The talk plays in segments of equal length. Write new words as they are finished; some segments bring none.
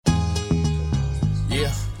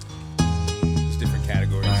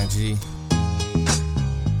G.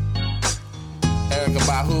 Erykah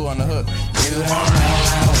Badu on the hook. You don't know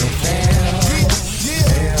how it feels.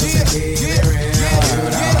 Feels to keep it real. You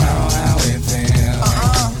don't know how it feels.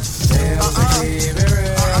 Feels to keep it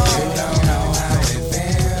real. You don't know how it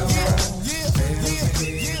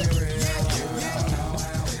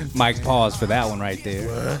feels. Mike, pause for that one right there.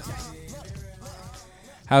 What?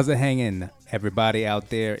 How's it hanging, everybody out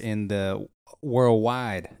there in the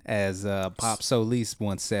worldwide, as Pop Solis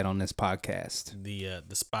once said on this podcast? The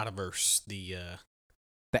Spotiverse, the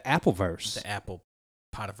Appleverse. the Apple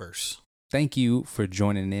Potiverse. Thank you for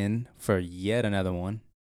joining in for yet another one.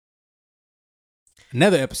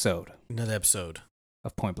 Another episode Another episode.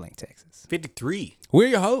 of Point Blank, Texas. 53. We're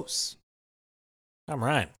your hosts. I'm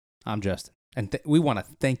Ryan. I'm Justin. And we want to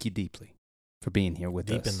thank you deeply for being here with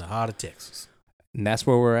Deep us. in the heart of Texas. And that's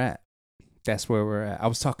where we're at. That's where we're at. I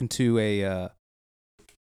was talking to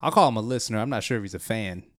I'll call him a listener. I'm not sure if he's a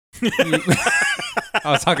fan.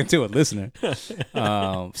 I was talking to a listener,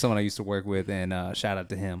 someone I used to work with, and shout out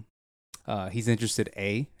to him. He's interested.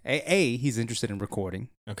 He's interested in recording.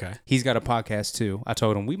 Okay. He's got a podcast too. I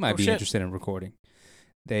told him we might be shit. interested in recording.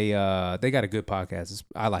 They got a good podcast.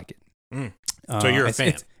 I like it. Mm. So you're a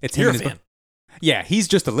fan. It's You're him a and his fan. Yeah, he's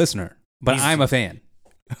just a listener, but He's- I'm a fan.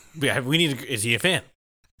 Yeah, we need to, is he a fan?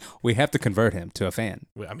 We have to convert him to a fan.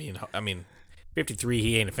 I mean, 53,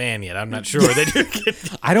 he ain't a fan yet. I'm not sure.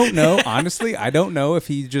 That I don't know. Honestly, I don't know if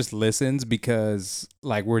he just listens because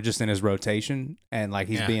like we're just in his rotation and like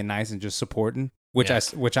he's Yeah. being nice and just supporting, which Yeah.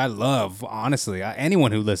 which I love. Honestly,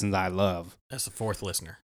 anyone who listens, I love. That's the fourth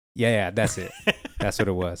listener. Yeah, that's it. That's what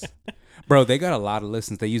it was. Bro, they got a lot of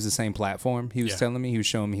listens. They use the same platform. He was Yeah. telling me, he was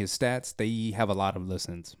showing me his stats. They have a lot of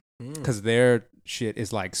listens Mm. because their shit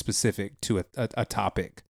is like specific to a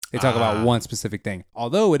topic. They talk Ah. about one specific thing,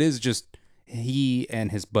 although it is just he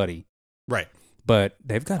and his buddy. Right. But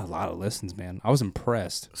they've got a lot of listens, man. I was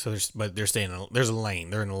impressed. So they're staying in there's a lane.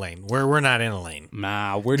 They're in a lane. We're not in a lane.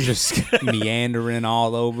 Nah, we're just meandering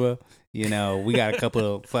all over. You know, we got a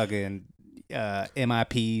couple of fucking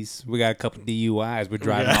MIPs. We got a couple of DUIs. We're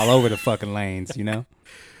driving all over the fucking lanes, you know?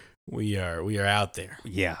 We are out there.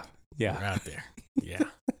 Yeah. We're Yeah. out there. Yeah.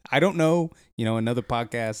 I don't know, another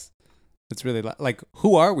podcast that's really like,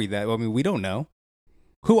 who are we that? I mean, we don't know.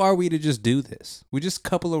 Who are we to just do this? We're just a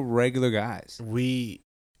couple of regular guys.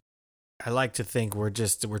 I like to think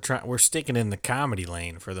we're sticking in the comedy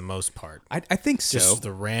lane for the most part. I think so. Just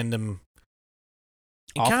the random.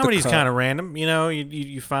 Off the Comedy's cuff. kind of random, you know.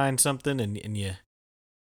 You find something and you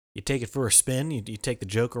take it for a spin. You take the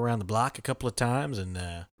joke around the block a couple of times and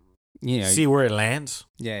see where it lands.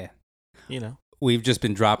 Yeah. You know. We've just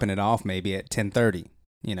been dropping it off maybe at 10:30,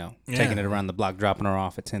 taking it around the block, dropping her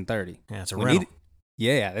off at 10:30. Yeah, it's a We rental. need-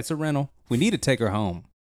 Yeah, it's a rental. We need to take her home.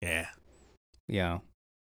 Yeah. Yeah.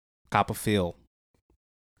 Cop a feel.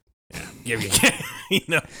 Yeah. You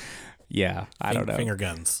know. Yeah, I don't know. Finger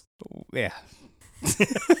guns. Yeah.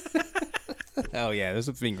 Oh, yeah, there's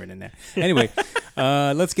a fingering in there. Anyway,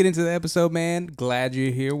 let's get into the episode, man. Glad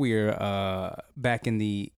you're here. We're back in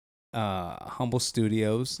the Humble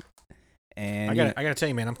Studios. And I gotta tell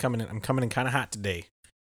you, man, I'm coming in kind of hot today.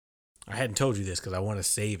 I hadn't told you this because I want to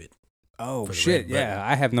save it. oh, for the shit. red Yeah,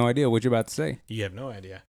 button. I have no idea what you're about to say. You have no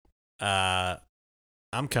idea.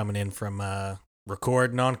 I'm coming in from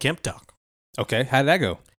recording on Kemp Talk. Okay, how did that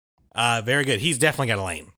go? Very good. He's definitely got a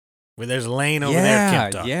lane. Well, there's a lane over there at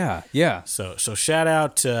Kemp Talk. Yeah. So shout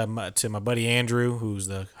out to my buddy Andrew, who's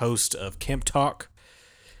the host of Kemp Talk.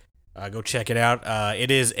 Go check it out. It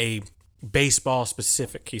is a baseball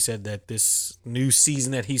specific. He said that this new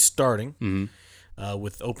season that he's starting, Mm-hmm.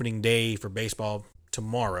 with opening day for baseball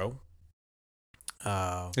tomorrow.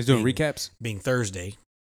 He's doing being- recaps? being Thursday,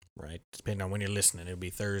 right? Depending on when you're listening, it'll be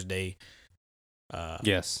Thursday.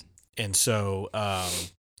 Yes. And so,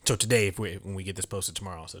 so today, when we get this posted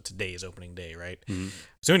tomorrow, so today is opening day, right? Mm-hmm.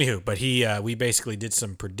 So anywho, but we basically did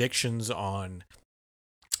some predictions on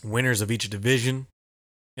winners of each division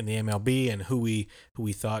in the MLB and who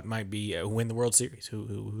we thought might be win the World Series.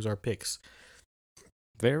 Who's our picks?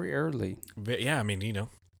 Very early. Yeah, I mean,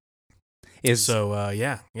 Is so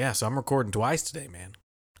yeah. So I'm recording twice today, man.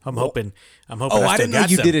 I'm Well- hoping. Oh, I didn't know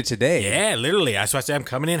you did it today. Yeah, literally. That's why I said I'm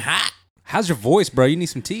coming in hot. How's your voice, bro? You need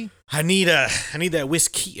some tea? I need that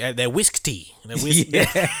whiskey, that whisk tea. That whisk.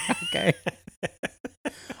 Yeah. Okay.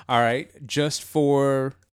 All right. Just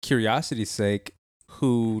for curiosity's sake,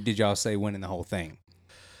 who did y'all say winning the whole thing?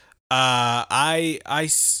 I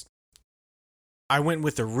went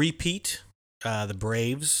with the repeat. The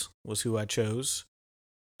Braves was who I chose.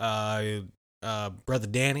 Brother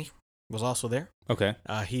Danny was also there. Okay.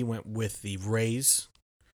 He went with the Rays,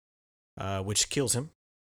 which kills him.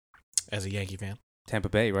 as a Yankee fan. Tampa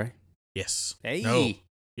Bay, right? Yes. Hey. No.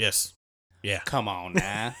 Yes. Yeah. Come on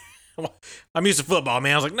now. I'm used to football,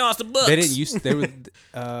 man. I was like, no, it's the Bucks. They didn't used. They were.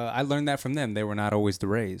 I learned that from them. They were not always the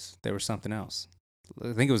Rays. They were something else.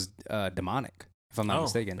 I think it was demonic, if I'm not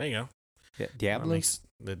mistaken. There you go. Yeah, Or at Diablo. least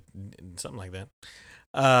something like that.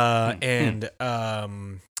 And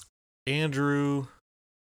Andrew,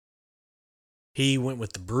 he went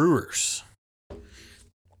with the Brewers.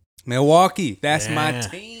 Milwaukee. That's my Yeah.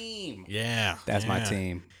 team. Yeah, That's my yeah.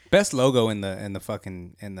 team. Best logo in the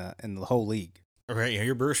fucking in the whole league. Okay, yeah,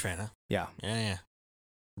 you're a Brewers fan, huh? Yeah, Yeah.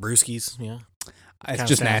 Brewskis, yeah. it's Kinda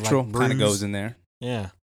just sounds like natural. Kind brews. of goes in there. Yeah.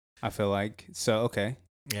 I feel like so. Okay.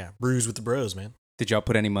 Yeah. Brews with the bros, man. Did y'all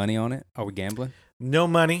put any money on it? Are we gambling? No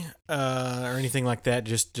money or anything like that.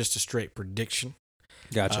 Just a straight prediction.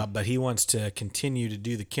 Gotcha. But he wants to continue to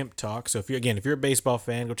do the Kemp talk. So if you're a baseball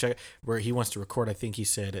fan, go check it. Where he wants to record, I think he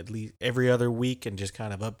said at least every other week and just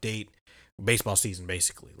kind of update baseball season,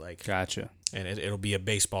 basically. Like, Gotcha. and it'll be a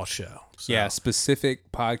baseball show. So Yeah,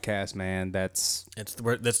 specific podcast, man. That's you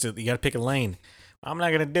got to pick a lane. I'm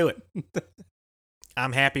not gonna do it.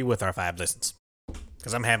 I'm happy with our 5 listens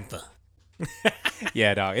because I'm having fun.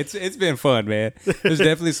 yeah, dog. It's been fun, man. There's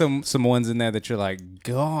definitely some ones in there that you're like,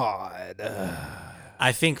 God.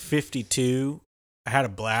 I think 52. I had a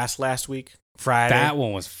blast last week, Friday. That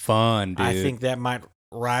one was fun, dude. I think that might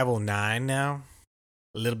rival 9 now,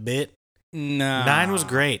 a little bit. nah. 9 was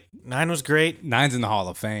great. 9 was great. 9's in the Hall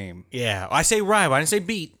of Fame. Yeah, I say rival. I didn't say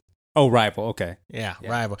beat. Oh, rival. Okay. Yeah, Yeah.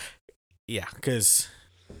 rival. Yeah, because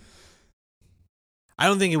I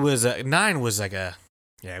don't think it was 9 was like a.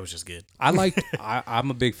 Yeah, it was just good. I'm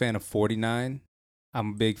a big fan of 49. I'm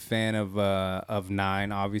a big fan of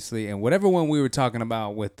 9, obviously, and whatever one we were talking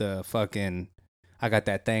about with the fucking. I got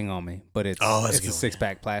that thing on me, but it's Oh, that's it's a a good one,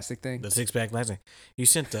 6-pack plastic thing. The 6-pack last night. You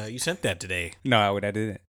sent that today. No, I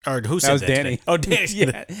didn't. Or who That sent was that Danny. today? Oh, Danny.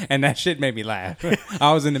 yeah, and that shit made me laugh.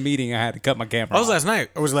 I was in the meeting. I had to cut my camera. That was off. last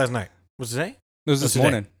night. Or was it last night? Was it today? It was this today.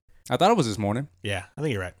 morning. I thought it was this morning. Yeah, I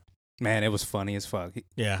think you're right. Man, it was funny as fuck.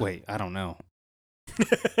 Yeah. Wait, I don't know.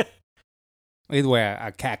 Either way,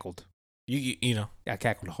 I cackled. you know. I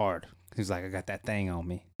cackled hard. He's like, I got that thing on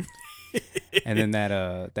me. And then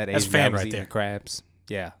that That's Asian fan guy was right eating there. the crabs.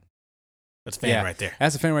 Yeah. That's fan Yeah. right there.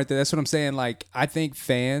 That's a fan right there. That's what I'm saying. Like, I think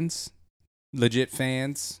fans, legit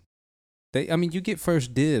fans, you get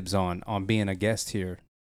first dibs on being a guest here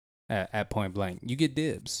at Point Blank. You get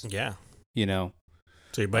dibs, Yeah. you know.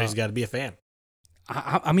 So your buddy's got to be a fan.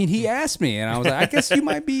 I mean, he asked me, and I was like, I guess you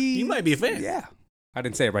might be. You might be a fan. Yeah. I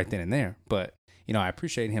didn't say it right then and there, but, you know, I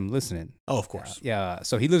appreciate him listening. Oh, of course. Yeah.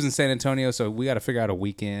 So he lives in San Antonio, so we got to figure out a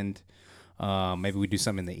weekend. Maybe we do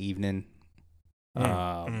something in the evening.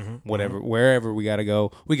 Whatever, wherever we got to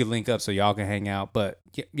go. We could link up so y'all can hang out, but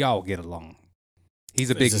y'all will get along. He's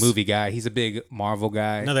a big this- movie guy. He's a big Marvel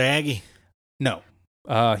guy. Another Aggie. No.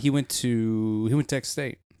 He went to Texas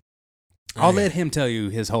State. I'll let him tell you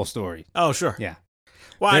his whole story. Oh, sure. Yeah.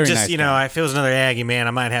 Well, Very I just, nice you know, guy. if it was another Aggie, man,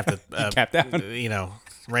 I might have to, Capped out. you know,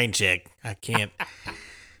 rain check. I can't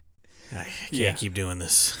keep doing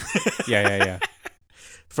this. Yeah.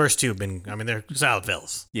 First 2 have been, I mean, they're solid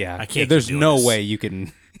fellas. Yeah. I can't There's keep doing no this. way you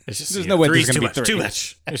can. It's just, There's you no know, way three's there's too gonna much. be 3. Too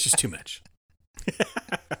much. It's just too much.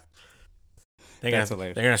 That's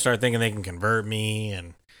hilarious. They're gonna start thinking they can convert me,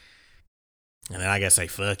 and then I gotta say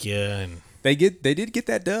fuck you, and They did get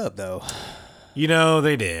that dub though. you know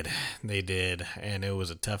they did, and it was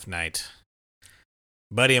a tough night.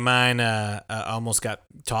 Buddy of mine almost got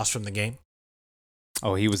tossed from the game.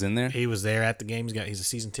 Oh, he was in there. He was there at the game. He's a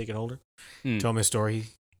season ticket holder. Told me a story.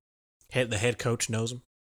 The head coach knows him.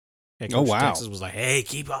 Head coach Oh, wow. of Texas was like, "Hey,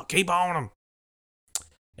 keep on him,"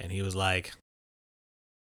 and he was like,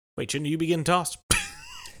 "Wait, shouldn't you be getting tossed?"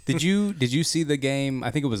 Did you see the game?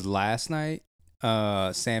 I think it was last night.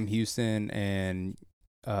 Sam Houston and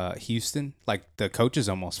Houston, like the coaches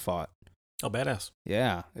almost fought. Oh, badass.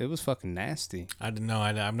 Yeah, it was fucking nasty. I didn't know.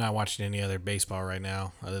 I'm not watching any other baseball right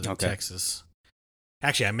now other than Okay. Texas.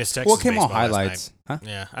 Actually, I missed Texas. Well, it came on baseball last highlights, huh? night.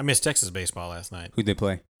 Yeah, I missed Texas baseball last night. Who'd they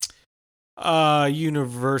play?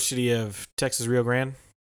 University of Texas Rio Grande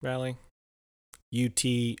Valley,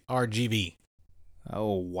 UTRGV.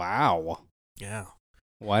 Oh wow! Yeah.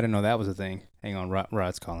 Well, I didn't know that was a thing. Hang on,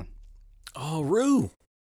 Rod's calling. Oh, Rue.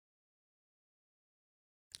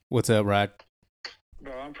 What's up, Rod?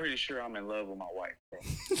 Bro, I'm pretty sure I'm in love with my wife, bro.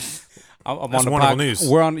 I'm That's on the wonderful news.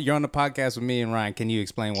 You're on the podcast with me and Ryan. Can you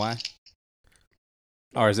explain why?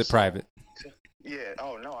 Or is it private? Yeah.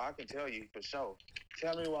 Oh no, I can tell you for sure.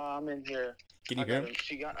 Tell me why I'm in here. Can you I hear got me?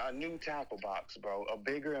 She got a new tackle box, bro. A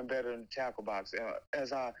bigger and better tackle box.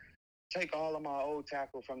 As I take all of my old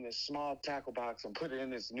tackle from this small tackle box and put it in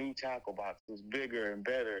this new tackle box, this bigger and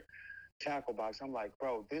better tackle box. I'm like,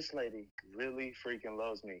 bro, this lady really freaking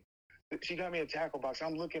loves me. She got me a tackle box.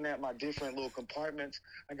 I'm looking at my different little compartments.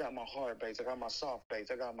 I got my hard baits. I got my soft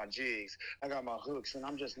baits. I got my jigs. I got my hooks. And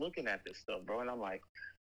I'm just looking at this stuff, bro. And I'm like,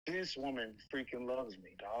 this woman freaking loves me,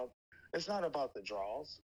 dog. It's not about the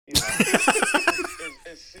draws. You know,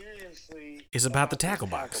 it's seriously. It's about the tackle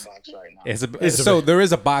box. Right now. So there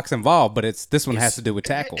is a box involved, but this one has to do with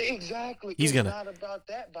tackle. Exactly. He's it's gonna. not about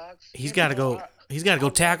that box. He's got to go. He's got to go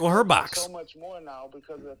tackle her box. So much more now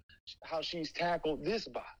because of how she's tackled this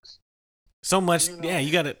box. So much. You know. Yeah,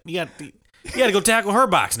 you got to go tackle her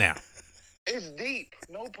box now. It's deep.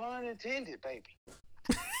 No pun intended, baby.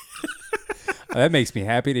 That makes me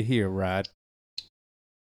happy to hear, Rod.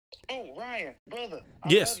 Oh, Ryan, brother, I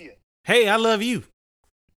Yes. love you. Hey, I love you.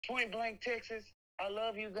 Point Blank, Texas. I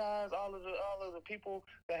love you guys. All of the people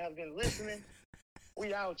that have been listening.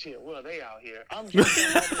 We out here. Well, they out here. I'm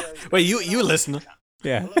just Wait, you listening?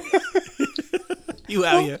 Yeah. You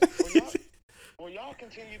out here? Well, y'all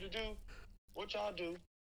continue to do what y'all do,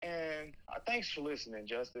 and thanks for listening,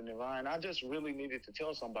 Justin and Ryan. I just really needed to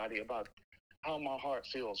tell somebody about how my heart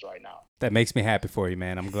feels right now. That makes me happy for you,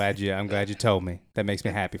 man. I'm glad you told me. That makes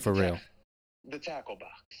me happy for real. The tackle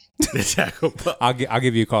box. The tackle box. I'll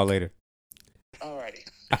give you a call later. Alrighty.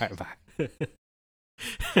 All right, bye.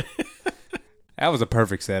 That was a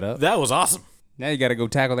perfect setup. That was awesome. Now you got to go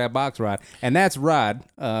tackle that box, Rod. And that's Rod,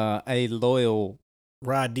 a loyal.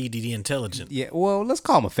 Rod DDD Intelligent. Yeah, well, let's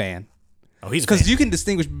call him a fan. Oh, he's because you can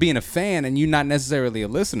distinguish being a fan and you not necessarily a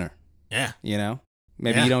listener. Yeah. You know,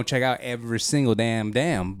 maybe you don't check out every single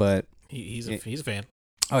damn, but he's a fan.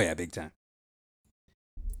 Oh yeah, big time.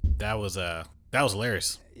 That was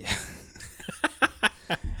hilarious. Yeah.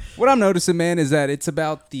 What I'm noticing, man, is that it's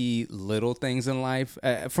about the little things in life.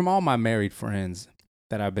 From all my married friends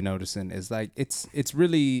that I've been noticing, is like it's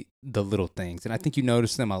really the little things, and I think you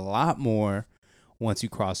notice them a lot more once you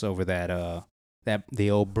cross over that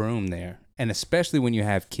the old broom there, and especially when you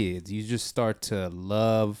have kids, you just start to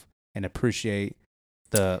love and appreciate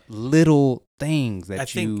the little things that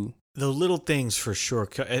think the little things for sure.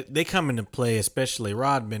 They come into play, especially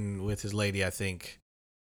Rod been with his lady, I think,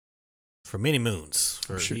 for many moons.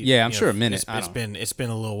 I'm sure a minute. It's been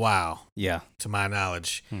a little while. Yeah, to my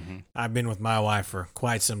knowledge, mm-hmm. I've been with my wife for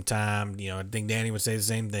quite some time. You know, I think Danny would say the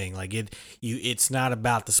same thing. Like it's not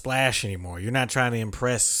about the splash anymore. You're not trying to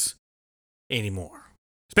impress anymore,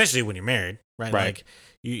 especially when you're married, right? Like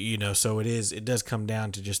you know. So it does come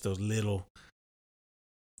down to just those little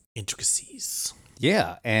intricacies.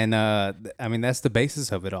 Yeah, and I mean that's the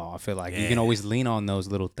basis of it all. I feel like you can always lean on those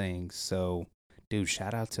little things. So, dude,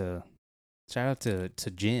 shout out to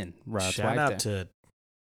Jen, Rod's shout wife out there.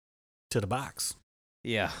 to the box.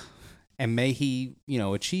 Yeah, and may he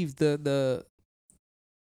achieve the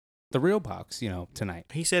real box tonight.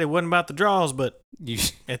 He said it wasn't about the draws, but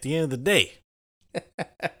at the end of the day,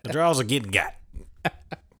 the draws are getting got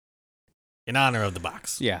in honor of the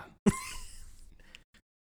box. Yeah.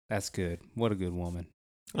 That's good. What a good woman.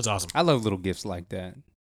 That's awesome. I love little gifts like that.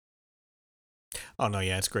 Oh no,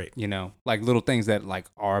 yeah, it's great. Like little things that like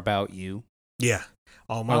are about you. Yeah.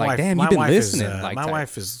 Oh, my like, wife. Damn, my you've been wife listening. Is, like my type.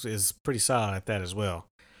 wife is pretty solid at that as well.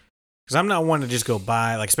 Because I'm not one to just go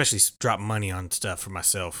buy, like, especially drop money on stuff for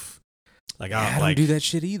myself. Like I don't do that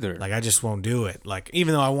shit either. Like I just won't do it. Like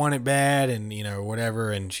even though I want it bad and whatever,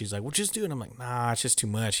 and she's like, "Well, just do it." I'm like, "Nah, it's just too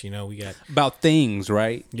much." We got about things,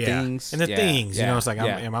 right? Yeah, things and the things. It's like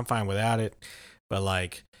yeah. I'm fine without it, but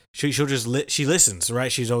like she'll just she listens,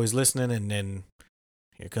 right? She's always listening, and then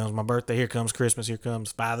here comes my birthday, here comes Christmas, here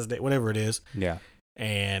comes Father's Day, whatever it is. Yeah,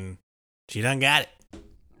 and she done got it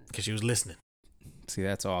because she was listening. See,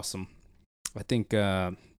 that's awesome. I think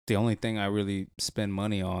the only thing I really spend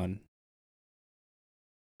money on.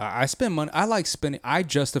 I spend money. I like spending. I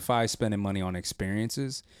justify spending money on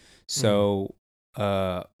experiences. So,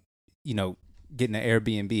 getting an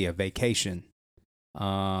Airbnb, a vacation. See,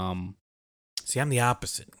 I'm the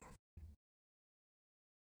opposite.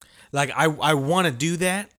 Like I want to do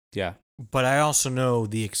that. Yeah. But I also know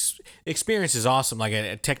the experience is awesome.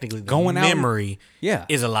 Like technically, the going memory out,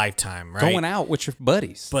 is a lifetime, right? Going out with your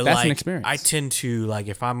buddies, but that's like, an experience. I tend to like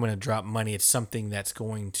if I'm going to drop money, it's something that's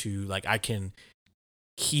going to like I can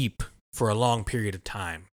keep for a long period of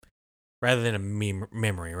time, rather than a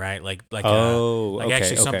memory, right? Like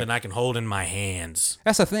actually something I can hold in my hands.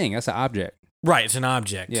 That's a thing. That's an object, right? It's an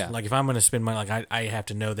object. Yeah. Like if I'm going to spend money, like I have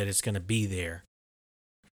to know that it's going to be there.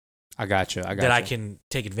 I got you. That I can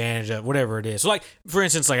take advantage of, whatever it is. So, like for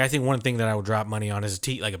instance, like I think one thing that I would drop money on is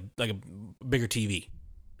like a bigger TV.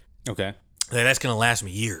 Okay. Like, that's gonna last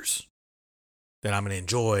me years. that I'm going to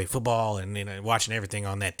enjoy football and watching everything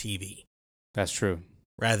on that TV. That's true.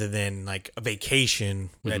 Rather than like a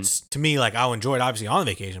vacation, that's to me like I'll enjoy it. Obviously on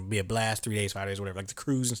the vacation, be a blast, 3 days, 5 days, whatever, like the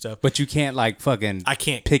cruise and stuff. But you can't like fucking. I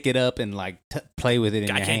can't pick it up and like play with it in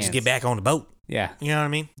your hands. I can't just get back on the boat. Yeah. You know what I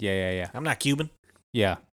mean? Yeah. I'm not Cuban.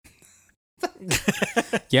 Yeah.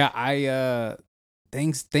 Yeah. I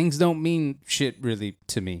things don't mean shit really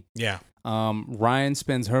to me. Yeah. Ryan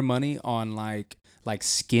spends her money on like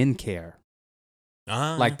skincare.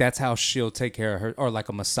 Like that's how she'll take care of her, or like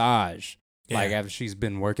a massage. Yeah. Like after she's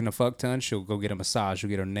been working a fuck ton, she'll go get a massage. She'll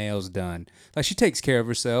get her nails done. Like she takes care of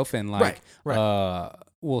herself and like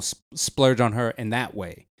will splurge on her in that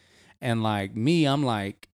way. And like me, I'm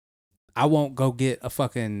like, I won't go get a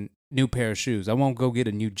fucking new pair of shoes. I won't go get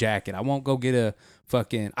a new jacket. I won't go get a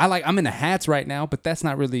fucking. I'm into hats right now, but that's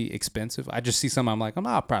not really expensive. I just see something. I'm like,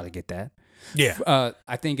 I'll probably get that. Yeah.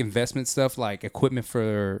 I think investment stuff like equipment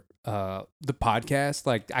for the podcast,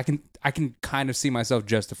 like I can kind of see myself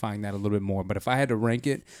justifying that a little bit more. But if I had to rank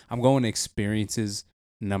it, I'm going to experiences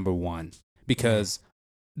number one because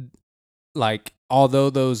like although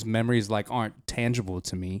those memories like aren't tangible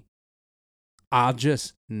to me, I'll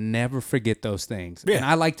just never forget those things. Yeah. And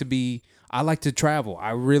I like to travel.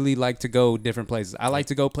 I really like to go different places. I like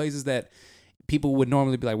to go places that people would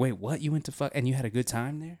normally be like, wait, what? You went to and you had a good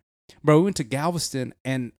time there? Bro, we went to Galveston,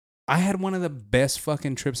 and I had one of the best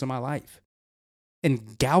fucking trips of my life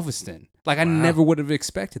in Galveston. Like, I never would have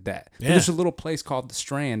expected that. Yeah. There's a little place called The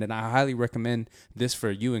Strand, and I highly recommend this for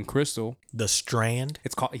you and Crystal. The Strand?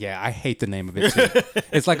 It's called, yeah, I hate the name of it, too.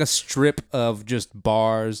 It's like a strip of just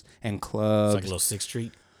bars and clubs. It's like a little 6th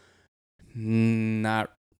Street?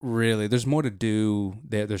 Not really. There's more to do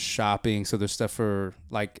there. There's shopping, so there's stuff for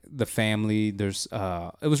like the family. There's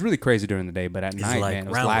it was really crazy during the day, but at night, like man, it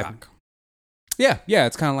was Round live. Rock. Yeah,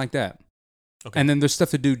 it's kind of like that. Okay. And then there's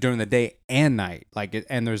stuff to do during the day and night,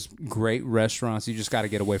 and there's great restaurants. You just got to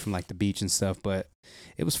get away from like the beach and stuff, but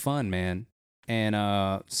it was fun, man. And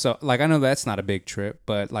so like I know that's not a big trip,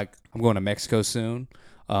 but like I'm going to Mexico soon.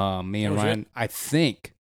 Me and Ryan,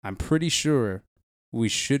 I'm pretty sure we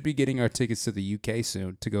should be getting our tickets to the UK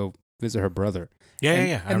soon to go visit her brother.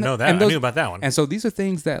 Yeah. I know that. I knew about that one. And so these are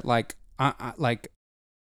things that like I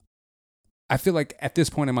feel like at this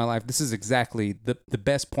point in my life, this is exactly the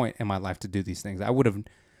best point in my life to do these things. I would have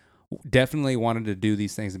definitely wanted to do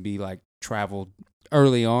these things and be like traveled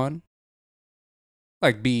early on,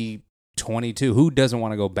 like be 22. Who doesn't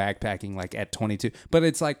want to go backpacking like at 22? But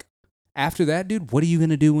it's like after that, dude, what are you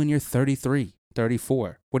going to do when you're 33,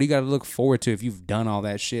 34? What do you got to look forward to if you've done all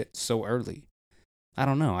that shit so early? I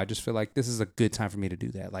don't know. I just feel like this is a good time for me to do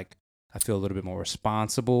that. Like I feel a little bit more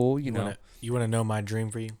responsible, you know. You want to know my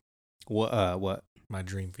dream for you? What? My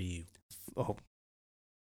dream for you. Oh.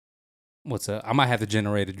 What's up? I might have to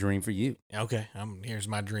generate a dream for you. Okay. Here's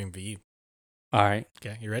my dream for you. All right.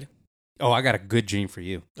 Okay. You ready? Oh, I got a good dream for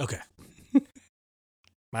you. Okay.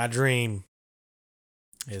 My dream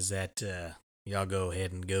is that y'all go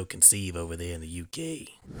ahead and go conceive over there in the UK.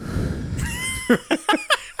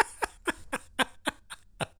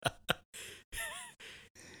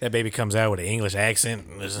 That baby comes out with an English accent.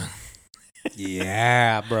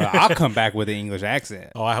 Yeah, bro. I'll come back with an English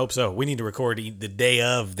accent. Oh, I hope so. We need to record the day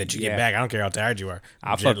of that you get back. I don't care how tired you are.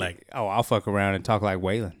 I'll fuck around and talk like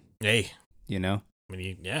Waylon. Hey. You know? I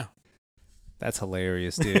mean, yeah. That's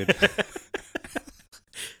hilarious, dude.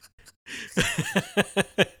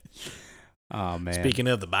 Oh, man. Speaking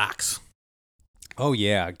of the box. Oh,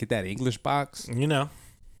 yeah. Get that English box. You know.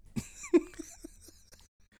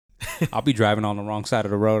 I'll be driving on the wrong side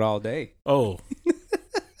of the road all day. Oh.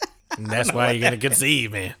 And that's why you're going to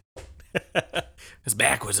conceive, man. It's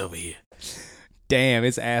backwards over here. Damn,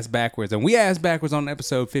 it's ass backwards. And we ass backwards on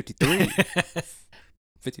episode 53.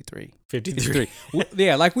 53.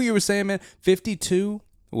 Yeah, like we were saying, man, 52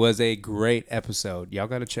 was a great episode. Y'all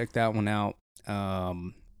got to check that one out.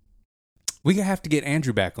 We have to get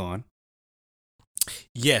Andrew back on.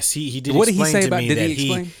 Yes, he did. What did he say to about? me Did that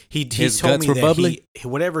he explain? He His told guts me were that bubbly?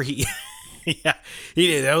 whatever he, yeah, he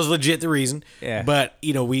did. That was legit the reason. Yeah. But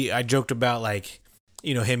I joked about like,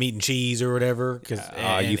 him eating cheese or whatever. You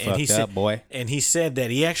fucked up, boy. And he said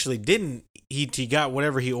that he actually didn't. He got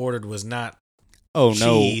whatever he ordered was not. Oh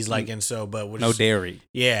cheese, no! No dairy.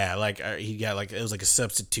 Yeah, like he got like it was like a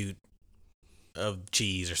substitute of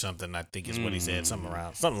cheese or something. I think is what he said.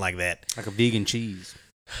 Something like that. Like a vegan cheese.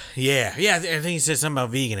 Yeah. I think he said something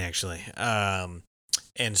about vegan actually.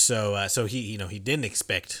 And so he he didn't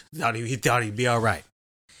expect. He thought he'd be all right.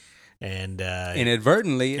 And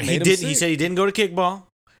inadvertently, it made him sick. He said he didn't go to kickball.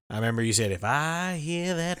 I remember you said, if I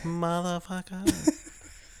hear that motherfucker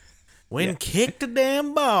kick the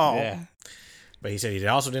damn ball. Yeah. But he said he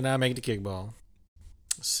also did not make it to kickball.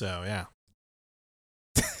 So yeah.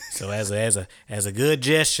 So as a good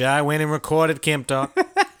gesture, I went and recorded Kemp Talk.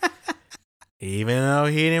 Even though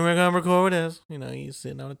he didn't come record with us, he's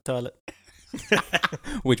sitting on the toilet.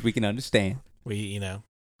 Which we can understand. We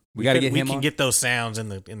got to get him We can on. get those sounds in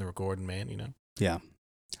the recording, man. Yeah.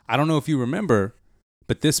 I don't know if you remember,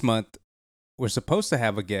 but this month we're supposed to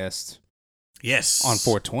have a guest Yes. on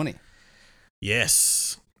 420.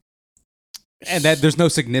 Yes. And that there's no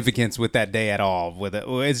significance with that day at all.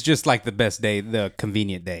 It's just like the best day, the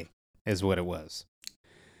convenient day is what it was.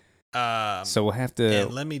 So we'll have to.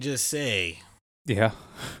 And let me just say, Yeah.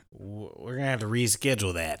 we're gonna have to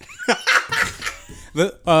reschedule that.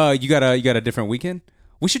 You got a different weekend?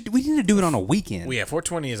 We need to do it on a weekend. Well, yeah,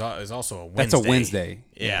 420 is also a Wednesday. That's a Wednesday.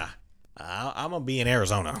 Yeah. I'm gonna be in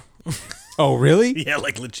Arizona. Oh, really? Yeah,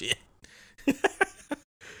 like legit.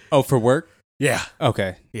 Oh, for work? Yeah.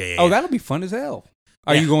 Okay. Yeah. Oh, that'll be fun as hell.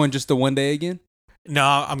 Are Yeah. you going just the one day again? No,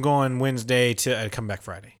 I'm going Wednesday to come back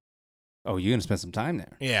Friday. Oh, you're gonna spend some time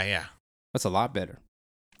there. Yeah. That's a lot better.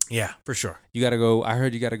 Yeah, for sure. You gotta go. I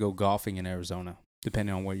heard you gotta go golfing in Arizona,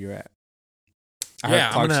 depending on where you're at. I heard Yeah,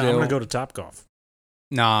 I'm gonna Clarksdale- go to Topgolf.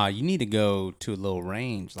 Nah, you need to go to a little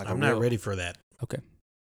range. Like I'm not ready for that. Okay.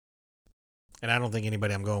 And I don't think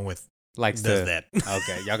anybody I'm going with Likes does to. that.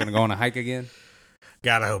 Okay, y'all gonna go on a hike again?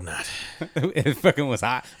 God, I hope not. It fucking was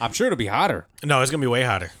hot. I'm sure it'll be hotter. No, it's gonna be way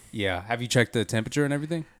hotter. Yeah. Have you checked the temperature and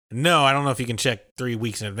everything? No, I don't know if you can check 3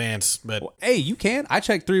 weeks in advance, but Well, hey, you can. I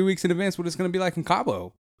checked 3 weeks in advance what it's gonna be like in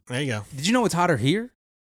Cabo. there you go. Did you know it's hotter here?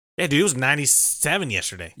 Yeah, dude, it was 97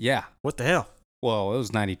 yesterday. Yeah. What the hell? Well, it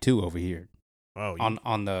was 92 over here Oh,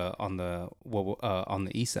 on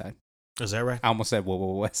the east side. is that right? I almost said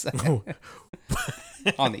west side.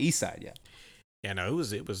 On the east side, yeah. Yeah, no,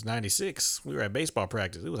 it was 96. We were at baseball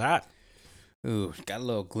practice. It was hot. Ooh, got a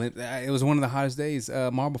little glimpse. It was one of the hottest days.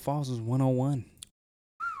 Marble Falls was 101.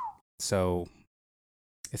 So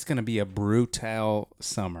it's gonna be a brutal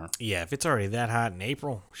summer. Yeah, if it's already that hot in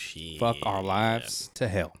April, shit. Fuck our lives to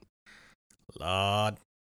hell. Lord.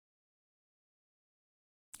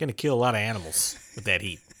 Gonna kill a lot of animals with that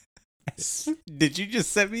heat. Did you just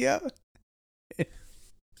set me up?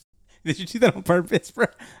 Did you do that on purpose, bro?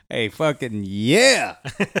 Hey, fucking yeah.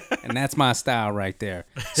 And that's my style right there.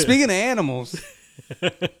 Speaking of animals, do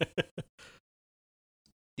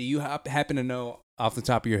you happen to know off the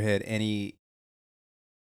top of your head any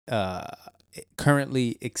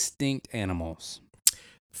currently extinct animals?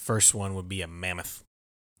 First one would be a mammoth.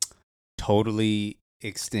 Totally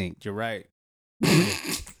extinct. You're right.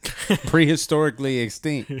 Prehistorically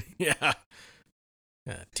extinct. Yeah.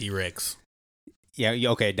 T-Rex. Yeah,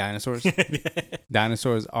 okay, dinosaurs.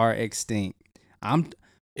 Dinosaurs are extinct.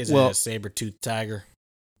 Is it Well- a saber-toothed tiger?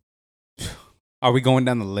 Are we going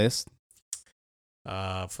down the list?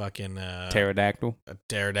 Fucking Pterodactyl. a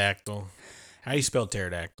pterodactyl. How do you spell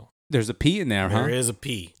pterodactyl? There's a P in there, huh? There is a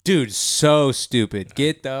P. Dude, so stupid.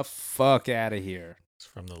 Get the fuck out of here. It's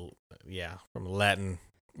from the Latin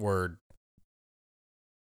word.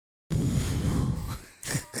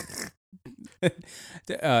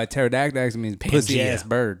 Pterodactyl means pussy Pangea. ass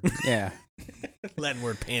bird. Yeah. Latin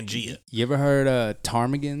word Pangea. You ever heard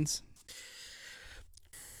ptarmigans?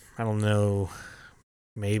 I don't know.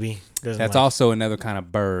 Maybe. Doesn't That's like also another kind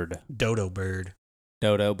of bird. dodo bird.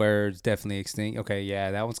 Dodo birds definitely extinct. Okay,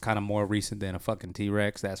 yeah, that one's kind of more recent than a fucking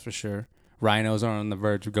T-Rex, that's for sure. Rhinos are on the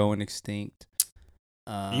verge of going extinct.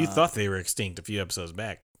 You thought they were extinct a few episodes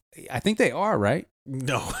back. I think they are, right?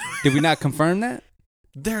 No. Did we not confirm that?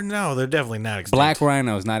 They're definitely not extinct. Black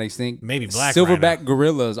rhinos not extinct. Maybe black Silverback rhino.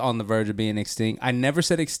 gorillas on the verge of being extinct. I never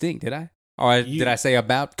said extinct, did I? Or You- did I say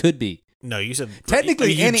about? Could be. No, you said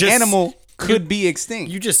Technically, you any just- animal could be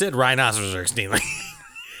extinct. You just said rhinoceros are extinct.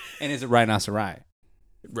 And is it rhinoceri?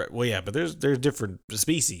 Right, well, yeah, but there's different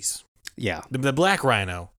species. Yeah. The black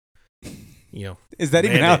rhino, Is that They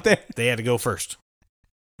even had out to- there? they had to go first.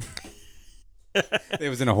 It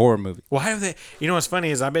was in a horror movie. Why have they? You know what's funny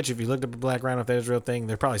is I bet you if you looked up a black rhino, if that was a real thing,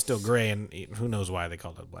 they're probably still gray, and who knows why they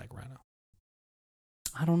called it a black rhino.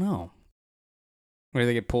 I don't know. Where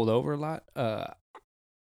they get pulled over a lot? All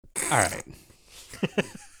right.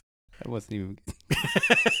 That wasn't even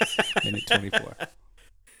minute 24.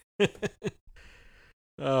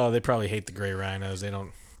 Oh, they probably hate the gray rhinos. They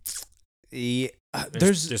don't. Yeah,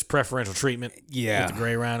 There's preferential treatment with the yeah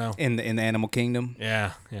gray rhino. in the animal kingdom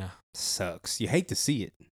Yeah. sucks. You hate to see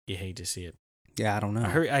it. You hate to see it. Yeah, I don't know.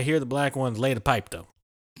 I hear the black ones lay the pipe though.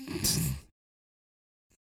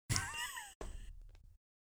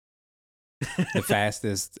 The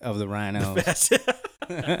fastest of the rhinos.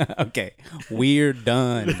 Okay, we're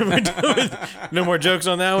done. No more jokes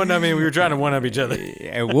on that one. I mean, we were trying to one up each other.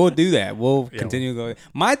 And we'll do that. We'll Yeah. continue going.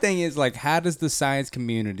 My thing is like, how does the science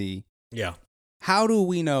community? Yeah. How do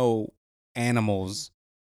we know animals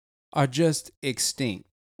are just extinct?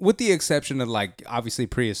 With the exception of like obviously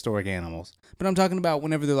prehistoric animals. But I'm talking about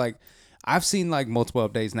whenever they're like, I've seen like multiple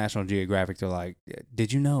updates, National Geographic, they're like,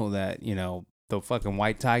 did you know that, the fucking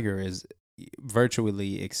white tiger is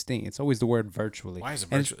virtually extinct? It's always the word virtually. Why is it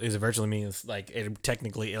And virtually? Is it virtually means like it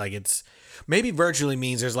technically like it's maybe virtually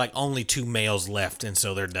means there's like only 2 males left and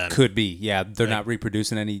so they're done. Could be. Yeah. They're Like- not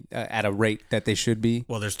reproducing any at a rate that they should be.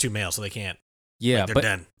 Well, there's 2 males, so they can't. Yeah. Like, they're but,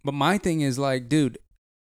 done. but my thing is like, dude,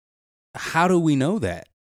 how do we know that?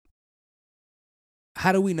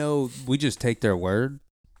 How do we know we just take their word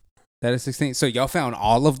that it's extinct? So y'all found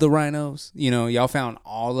all of the rhinos? Y'all found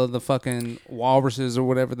all of the fucking walruses or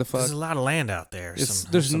whatever the fuck? There's a lot of land out there.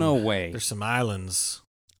 There's no way. There's some islands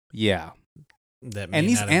Yeah. that may And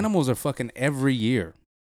these not have- animals are fucking every year.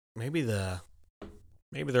 maybe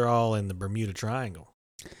they're all in the Bermuda Triangle.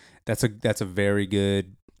 That's a very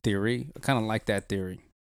good theory. I kind of like that theory.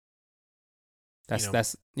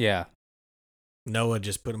 That's yeah. Noah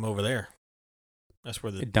just put them over there. That's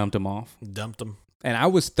where It dumped them off. dumped them. And I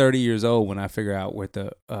was 30 years old when I figured out where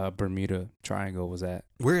the Bermuda Triangle was at.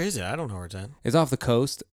 Where is it? I don't know where it's at. It's off the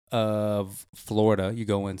coast of Florida. You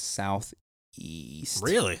go in southeast.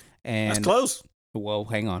 Really? And That's close. well,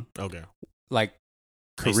 hang on. Okay. Like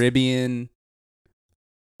Nice. Caribbean,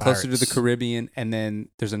 closer to the Pirates. Caribbean, and then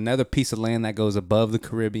there's another piece of land that goes above the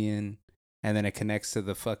Caribbean, and then it connects to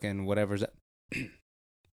the fucking whatever's.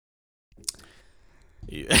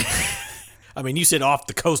 I mean, you said off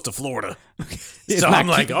the coast of Florida. It's So not I'm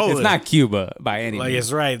like, it's oh, not Cuba by any like means.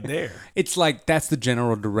 it's right there. It's like that's the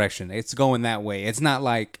general direction. It's going that way. It's not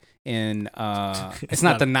like in it's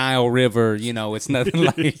not the Nile River, it's nothing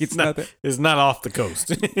like it's nothing. It's not off the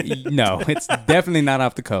coast. No, it's definitely not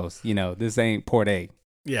off the coast. This ain't Port A.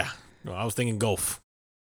 Yeah. No, I was thinking Gulf.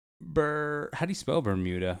 How do you spell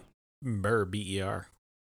Bermuda? BER.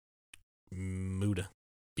 Muda.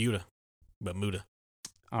 Buda. But Muda.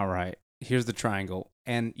 All right. Here's the triangle.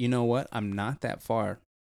 And you know what? I'm not that far.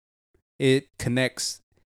 It connects.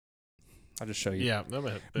 I'll just show you. Yeah.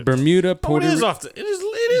 Bermuda, Oh, Puerto it is Rico. off it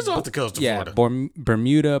is off the coast of Yeah, Florida.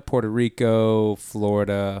 Bermuda, Puerto Rico,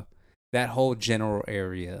 Florida, that whole general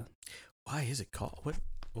area. Why is it called?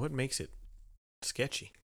 What makes it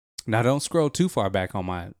sketchy? Now, don't scroll too far back on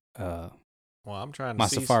my Well, I'm trying to my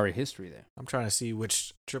see. Safari history there. I'm trying to see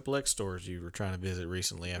which XXX stores you were trying to visit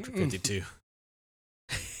recently after 52.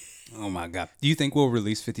 Oh my God! Do you think we'll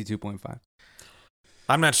release 52.5?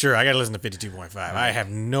 I'm not sure. I got to listen to 52.5. I have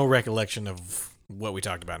no recollection of what we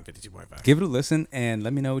talked about in 52.5. Give it a listen and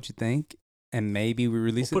let me know what you think. And maybe we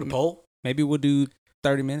release Put a it. poll. Maybe we'll do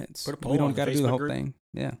 30 minutes. Put a poll We don't on the got to do the Facebook whole group. thing.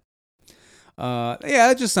 Yeah. Yeah,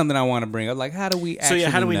 that's just something I want to bring up. Like, how do we So actually yeah,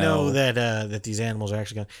 how do we know that these animals are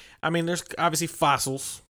actually going? I mean, there's obviously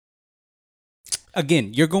fossils.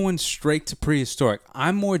 Again, you're going straight to prehistoric.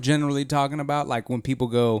 I'm more generally talking about like when people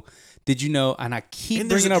go, did you know? And I keep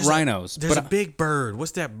And there's bringing up there's rhinos. There's a but big bird.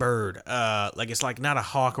 What's that bird? Like it's like not a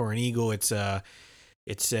hawk or an eagle. It's a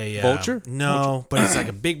Vulture? No, but it's like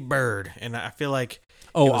a big bird, and I feel like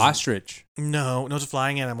oh, it was- ostrich. no, it's a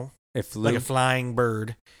flying animal, It flew like a flying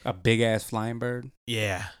bird. a big ass flying bird.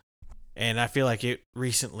 Yeah, and I feel like it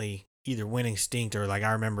recently either went extinct or like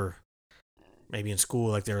I remember maybe in school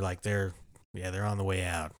like they're on the way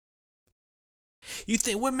out. You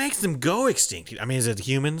think what makes them go extinct? I mean, is it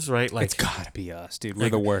humans, right? Like It's gotta be us, dude. We're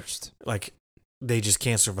like- the worst. like they just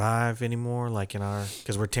can't survive anymore, like in our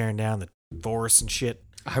because we're tearing down the forests and shit.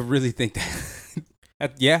 I really think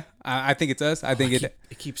that. Yeah, I think it's us. I think it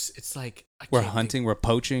keeps. It's like we're hunting, we're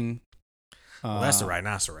poaching. Well, that's the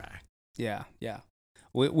rhinoceri. Yeah, yeah.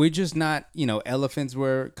 We're just not, elephants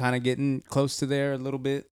were kind of getting close to there a little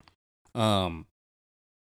bit.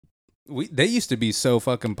 They used to be so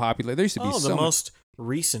fucking popular. There used to be Oh, so the much. most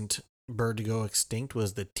recent bird to go extinct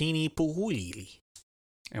was the teeny puhuili.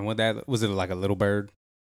 And what that was, it like a little bird?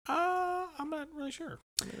 I'm not really sure.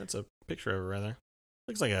 I mean, that's a picture of it right there.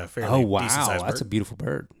 Looks like a fairly Oh decent wow, sized that's a bird. beautiful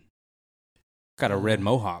bird. Got a red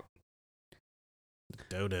mohawk.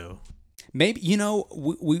 Dodo. Maybe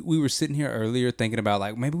we were sitting here earlier thinking about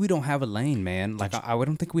like maybe we don't have a lane, man. Like I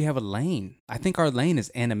don't think we have a lane. I think our lane is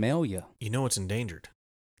Animalia. You know it's endangered.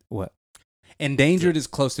 What? Endangered is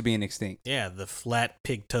close to being extinct. Yeah, the flat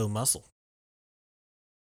pig toe mussel.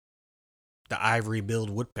 The ivory-billed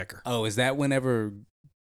woodpecker. Oh, is that whenever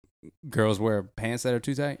girls wear pants that are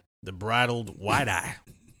too tight? The bridled white eye.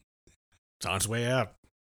 It's on its way out.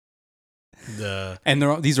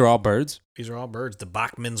 And these are all birds. These are all birds. The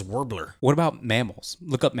Bachman's warbler. What about mammals?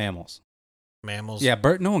 Look up mammals. Mammals. Yeah,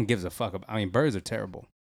 no one gives a fuck about. I mean, birds are terrible.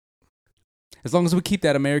 As long as we keep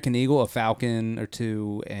that American eagle, a falcon or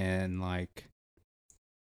two, and like.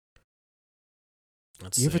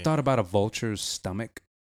 You ever thought about a vulture's stomach?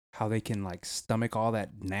 How they can like stomach all that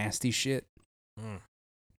nasty shit?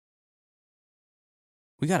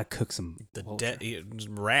 We gotta cook some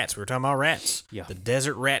rats. We were talking about rats. Yeah. The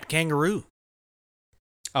desert rat kangaroo.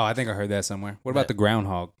 Oh, I think I heard that somewhere. What about the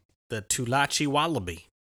groundhog? The Tulachi wallaby.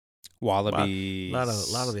 Wallabies.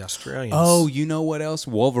 A lot of the Australians. Oh, you know what else?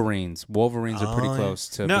 Wolverines. Wolverines are pretty close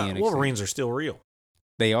to being extinct. Wolverines are still real.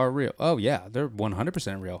 They are real. Oh, yeah. They're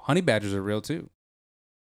 100% real. Honey badgers are real, too.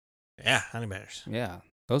 Yeah, honey badgers. Yeah.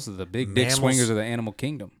 Those are the big dick swingers of the animal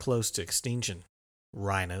kingdom. Close to extinction.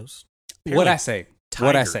 Rhinos. What'd I say?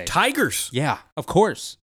 Tigers. Yeah, of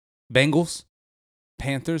course. Bengals.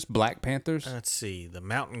 Panthers. Black Panthers. Let's see. The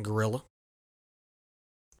mountain gorilla.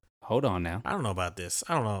 Hold on now. I don't know about this.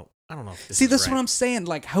 I don't know if this See, is this is right. what I'm saying.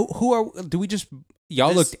 Like, who are... Do we just...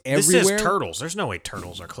 Y'all looked everywhere? This says turtles. There's no way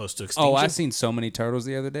turtles are close to extinction. Oh, I've seen so many turtles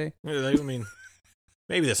the other day. I mean,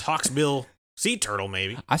 maybe this hawksbill sea turtle,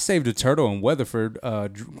 maybe. I saved a turtle in Weatherford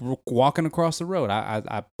walking across the road.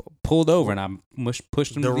 I pulled over and I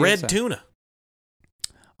pushed him to the red inside. tuna.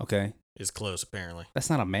 Okay. Is close, apparently. That's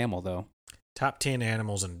not a mammal, though. Top 10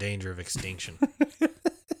 animals in danger of extinction.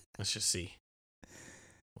 Let's just see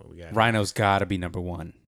what we got. Rhino's got to be number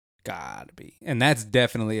one. Gotta be. And that's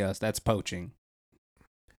definitely us. That's poaching.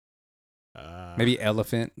 Maybe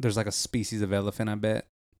elephant. There's like a species of elephant, I bet.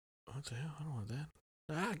 What the hell? I don't want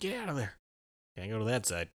that. Get out of there. Can't go to that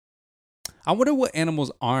side. I wonder what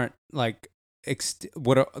animals aren't like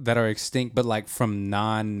that are extinct, but like from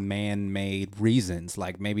non-man-made reasons.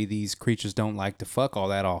 Like maybe these creatures don't like to fuck all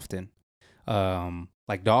that often,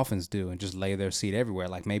 like dolphins do, and just lay their seed everywhere.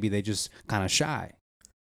 Like maybe they just kind of shy.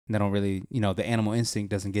 They don't really, the animal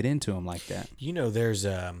instinct doesn't get into them like that. There's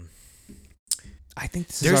I think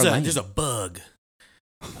this is our lane. There's a bug.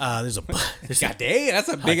 There's a bug. God damn, that's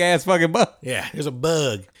a big ass fucking bug. Yeah, there's a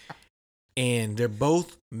bug, and they're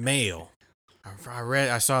both male.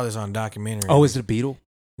 I saw this on a documentary. Oh, is it a beetle?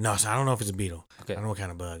 No, so I don't know if it's a beetle. Okay. I don't know what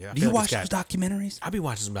kind of bug. Do you watch those documentaries? I'll be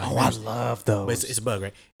watching some Oh, documentaries. I love those. But it's a bug,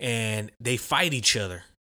 right? And they fight each other,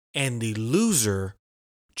 and the loser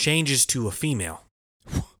changes to a female.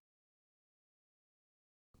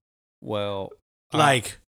 Well, I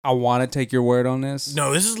want to take your word on this.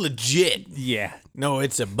 No, this is legit. Yeah. No,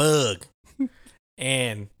 it's a bug.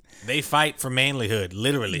 And they fight for manlyhood,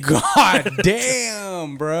 literally. God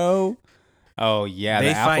damn, bro. Oh yeah, the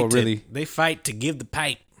apple really. They fight to give the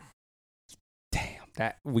pipe. Damn,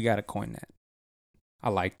 that we gotta coin that. I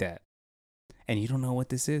like that. And you don't know what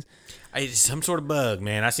this is? It's some sort of bug,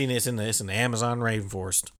 man. I seen this in the Amazon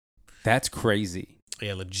rainforest. That's crazy.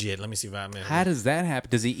 Yeah, legit. Let me see if I. How does that happen?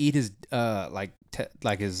 Does he eat his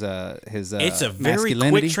his It's a very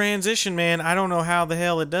quick transition, man. I don't know how the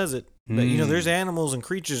hell it does it, but there's animals and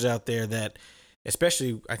creatures out there that,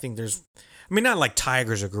 especially, I think not like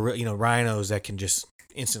tigers or gorilla, rhinos that can just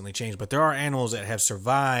instantly change, but there are animals that have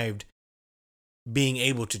survived being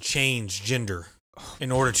able to change gender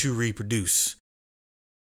in order to reproduce.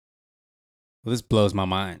 Well, this blows my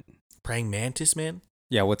mind. Praying mantis, man.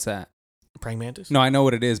 Yeah, what's that? Praying mantis? No, I know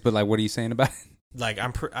what it is, but like, what are you saying about it? Like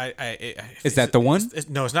is that the one?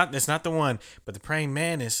 No, it's not. It's not the one. But the praying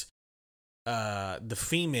mantis, the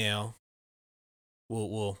female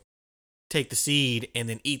will take the seed and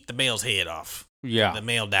then eat the male's head off. Yeah, the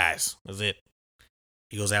male dies. That's it.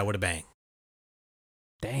 He goes out with a bang.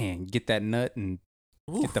 Dang, get that nut and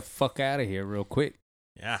get the fuck out of here real quick.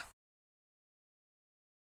 Yeah,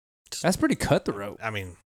 that's pretty cutthroat. I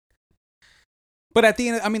mean. But at the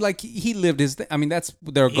end, like he lived his. That's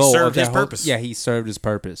their goal. He served his purpose. Yeah, he served his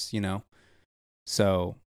purpose.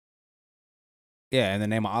 So. Yeah, in the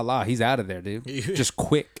name of Allah, he's out of there, dude. Just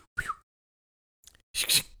quick.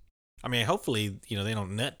 I mean, hopefully, they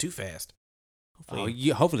don't nut too fast.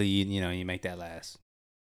 Hopefully, you make that last.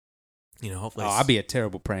 Hopefully. I'd be a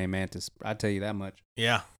terrible praying mantis. I'll tell you that much.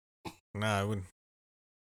 Yeah. No, I wouldn't.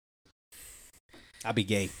 I'd be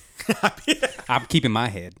gay. I'm keeping my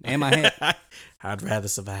head and my head. I'd rather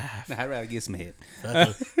survive. I'd rather get some head.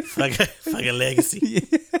 Fuck a legacy.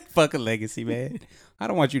 Yeah, fuck a legacy, man. I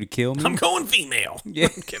don't want you to kill me. I'm going female. Yeah.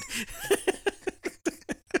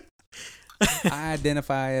 I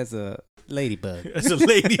identify as a ladybug. As a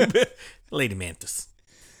lady mantis.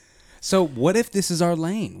 So what if this is our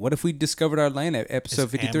lane? What if we discovered our lane at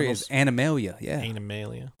episode 53 animals? is Animalia? Yeah.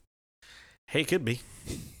 Animalia. Hey, it could be.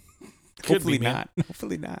 Could Hopefully be, man. not.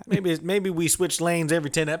 Hopefully not. Maybe we switch lanes every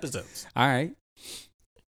 10 episodes. All right.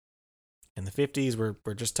 In the 50s,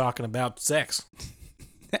 we're just talking about sex.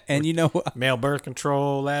 And you know what? Male birth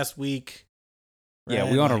control last week. Yeah,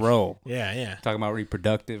 right? we on a Like, roll. Yeah. Talking about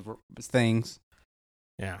reproductive things.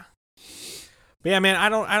 Yeah. But yeah, man, I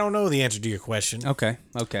don't know the answer to your question. Okay.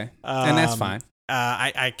 And that's Um, fine.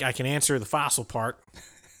 I can answer the fossil part.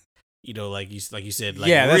 You know, like you said, like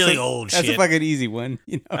Yeah, that's really a- old That's shit. a fucking easy one.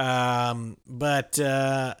 You know? But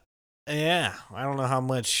yeah, I don't know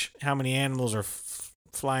how many animals are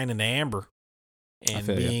flying into amber and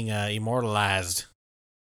feel ya. being immortalized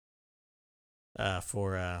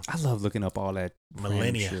for I love looking up all that random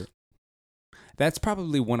millennia. shit. That's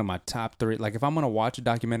probably one of my top 3. Like if I'm gonna watch a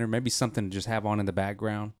documentary, maybe something to just have on in the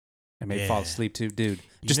background and maybe fall Yeah. asleep to, dude.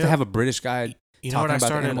 You Just know- to have a British guy You know what talking I about the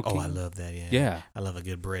started? Animal Oh, I Kingdom. love that. Yeah, Yeah. I love a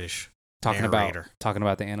good British talking narrator.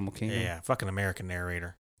 about the Animal Kingdom. Yeah, fucking American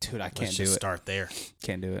narrator. Dude, I Let's can't do just it. start there.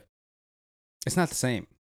 Can't do it. It's not the same.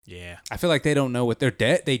 Yeah, I feel like they don't know what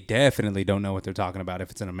they definitely don't know what they're talking about if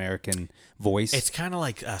it's an American voice. it's kind of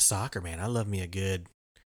like soccer, man. I love me a good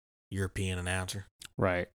European announcer.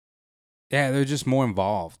 Right. Yeah, they're just more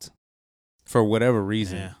involved for whatever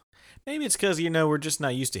reason. Yeah, maybe it's because we're just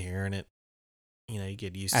not used to hearing it. You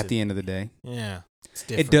get used At to the end of the day, Yeah, it's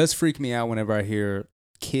different. it does freak me out whenever I hear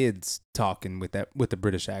kids talking with the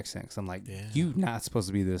British accent. 'Cause I'm like, Yeah. you're not supposed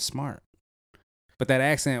to be this smart. But that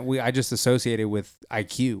accent, I just associate it with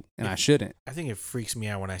IQ, and I shouldn't. I think it freaks me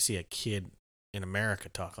out when I see a kid in America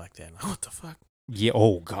talk like that. Like, what the fuck? Yeah.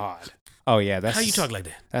 Oh God. Oh yeah. That's How you talk like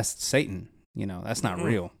that? That's Satan. That's not Mhm.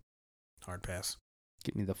 real. Hard pass.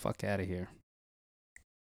 Get me the fuck out of here.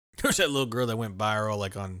 There's that little girl that went viral,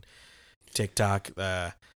 like on TikTok.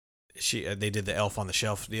 They did the Elf on the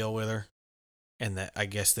Shelf deal with her, and that I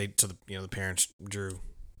guess the parents drew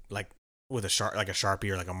like with a Sharpie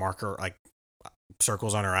or like a marker, like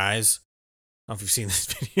circles on her eyes. I don't know if you've seen this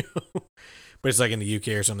video, but it's like in the UK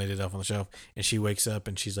or something. They did Elf on the Shelf, and she wakes up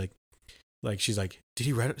and she's like, did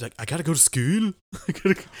he write it? Like, I gotta go to school.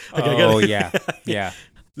 Oh yeah. Yeah.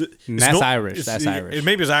 And that's Irish. That's Irish. It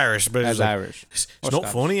maybe it's Irish, but That's it's like, Irish. It's Or not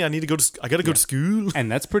Scottish. funny. I need to go to. I gotta go to school. And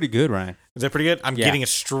that's pretty good, Ryan. Is that pretty good? I'm Yeah. getting it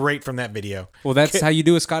straight from that video. Well, that's how you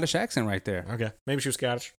do a Scottish accent right there. Okay, maybe she was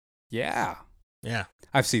Scottish. Yeah. Yeah.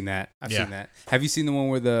 I've seen that. I've Yeah. seen that. Have you seen the one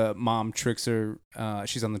where the mom tricks her?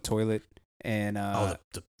 She's on the toilet and the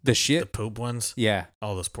the shit. poop ones. Yeah.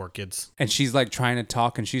 All those poor kids. And she's like trying to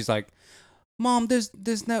talk and she's like, Mom, there's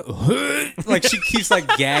no like she keeps like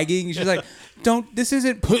gagging. She's like, this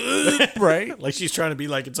isn't poop, right? Like she's trying to be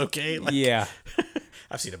like it's okay. Like, Yeah.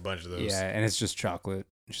 I've seen a bunch of those. Yeah. And it's just chocolate.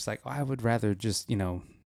 She's like, I would rather just,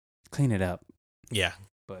 clean it up. Yeah.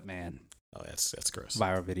 But man, Oh, that's gross.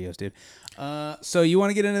 viral videos, dude. So you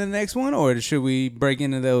want to get into the next one, or should we break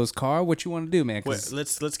into those car? What you want to do, man? 'Cause-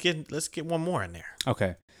 Wait, let's get one more in there.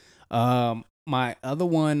 Okay. My other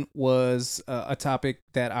one was a topic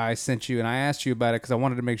that I sent you, and I asked you about it because I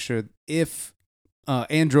wanted to make sure if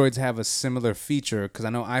Androids have a similar feature, because I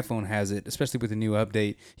know iPhone has it, especially with the new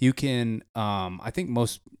update. You can, I think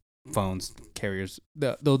most phones carriers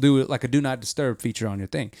they'll do like a do not disturb feature on your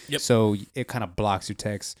thing. Yep. So it kind of blocks your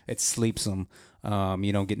text. It sleeps them.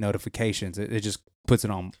 You don't get notifications. It just puts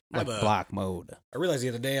it on like have a- block mode. I realized the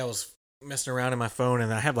other day I was messing around in my phone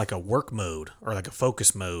and I have like a work mode or like a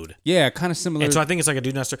focus mode. Yeah, kind of similar. And so I think it's like a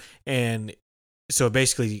do not disturb. And so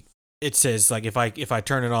basically it says like if I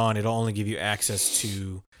turn it on, it'll only give you access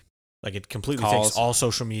to like it completely Calls. takes all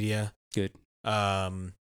social media. Good.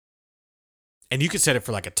 And you could set it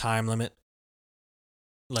for like a time limit.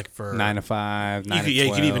 Like for 9 to 5, 9 to 12.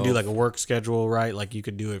 you could even do like a work schedule, right? Like you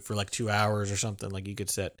could do it for like 2 hours or something. Like you could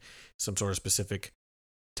set some sort of specific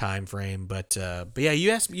time frame. But yeah,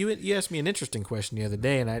 you asked me an interesting question the other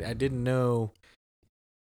day, and I didn't know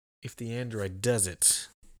if the Android does it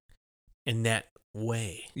in that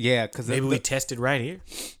way. Yeah, because Maybe we tested right here.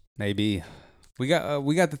 maybe we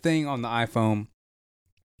got the thing on the iPhone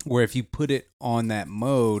where if you put it on that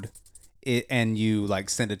mode, and you like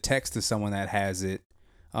send a text to someone that has it,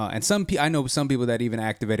 and I know some people that even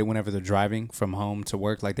activate it whenever they're driving from home to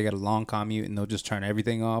work, like they got a long commute and they'll just turn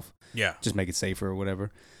everything off, Yeah. just make it safer or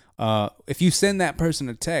whatever. If you send that person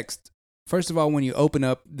a text, first of all, when you open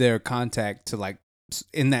up their contact to like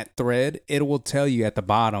in that thread, it will tell you at the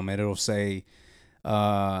bottom, it'll say,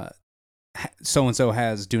 so and so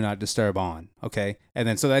has do not disturb on. Okay. And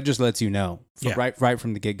then so that just lets you know Yeah. right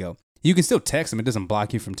from the get go. You can still text them. It doesn't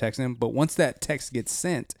block you from texting them. But once that text gets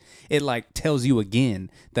sent, it like tells you again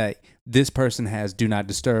that this person has do not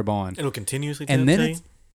disturb on. It'll continuously And then tell you? it's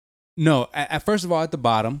no. At first of all, at the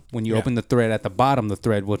bottom, when you Yeah. open the thread, at the bottom, the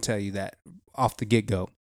thread will tell you that off the get go.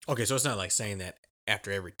 Okay, so it's not like saying that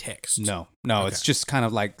after every text. No, Okay. it's just kind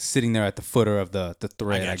of like sitting there at the footer of the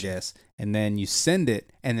thread, I got you. guess. And then you send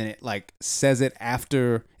it, and then it like says it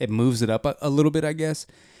after it moves it up a little bit, I guess.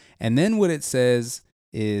 And then what it says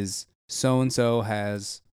is so and so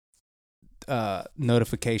has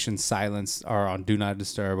notification silence or on do not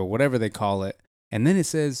disturb or whatever they call it. And then it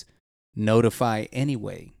says notify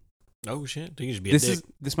anyway. Oh shit! You should be a dick.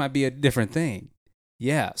 This might be a different thing.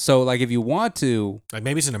 Yeah. So like if you want to, Like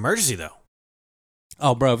maybe it's an emergency though.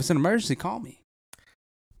 oh bro, if it's an emergency, call me.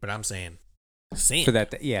 But I'm saying, send. For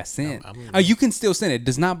that, yeah, send. I'm- Oh, you can still send it. It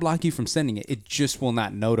does not block you from sending it. It just will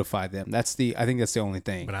not notify them. I think that's the only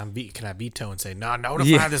thing. But can I veto and say, nah, notify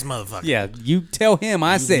Yeah. this motherfucker. Yeah, you tell him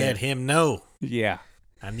I You said. let him know. Yeah,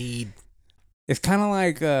 I need. it's kind of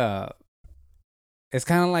like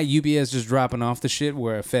UPS just dropping off the shit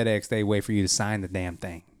where FedEx they wait for you to sign the damn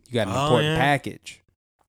thing. You got an Oh, important yeah. package.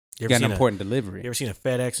 You You got ever, an seen important you delivery. ever seen a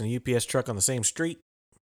FedEx and a UPS truck on the same street?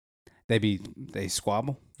 They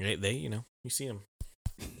squabble. They you see them.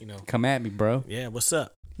 Come at me, bro. Yeah, what's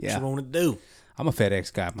up? Yeah. What you want to do? I'm a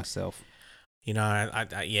FedEx guy myself.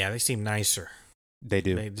 Yeah, they seem nicer. They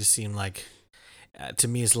do. They just seem like, to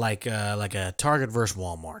me, it's like a Target versus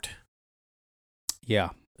Walmart. Yeah.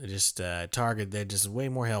 They're just Target. They're just way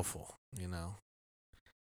more helpful.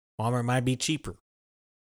 Walmart might be cheaper.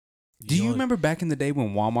 Do you remember back in the day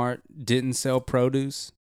when Walmart didn't sell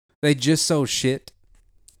produce? They just sold shit.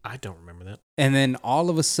 I don't remember that. And then all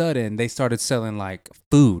of a sudden they started selling like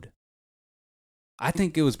food. I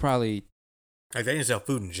think it was probably Like they didn't sell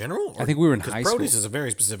food in general. I think we were in high Because school. produce is a very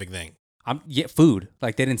specific thing. Food.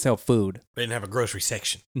 Like they didn't sell food. They didn't have a grocery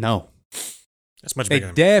section. No. That's much They bigger.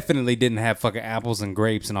 Than definitely didn't have fucking apples and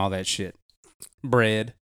grapes and all that shit.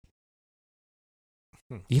 Bread.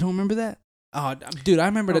 You don't remember that? Oh, dude, I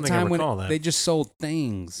remember I don't the think I time when recall that. they just sold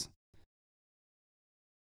things.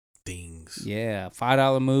 things. Yeah,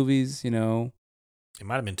 $5 movies, It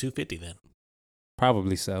might have been $2.50 then.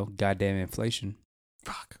 Probably so. Goddamn inflation.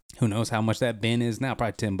 Fuck. Who knows how much that bin is now?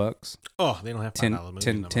 Probably $10. Oh, they don't have $5 movies.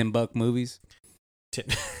 no more. $10 movies.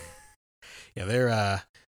 Yeah, they're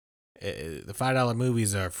the $5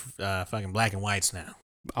 movies are fucking black and whites now.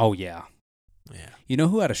 Oh yeah. Yeah. You know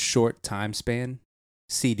who had a short time span?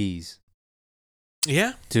 CDs.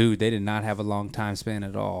 Yeah. Dude, they did not have a long time span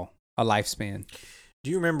at all. A lifespan.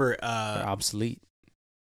 Do you remember They're obsolete.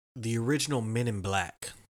 the original Men in Black?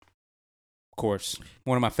 Of course.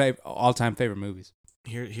 One of my all-time favorite movies.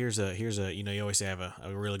 Here's a you always say I have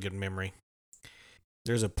a really good memory.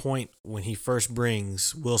 There's a point when he first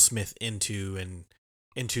brings Will Smith into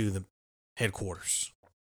the headquarters,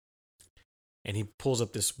 and he pulls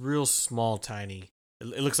up this real small, tiny.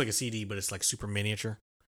 It looks like a CD, but it's like super miniature.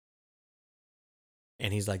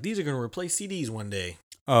 And he's like, "These are going to replace CDs one day."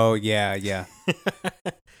 Oh yeah, yeah.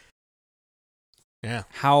 Yeah,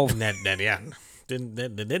 How and that didn't.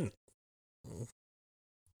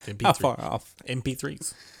 MP3. how far off?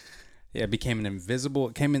 MP3s. Yeah, it became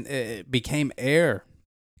it became air.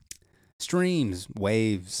 Streams,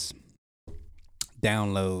 waves,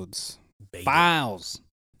 downloads, Beta. files.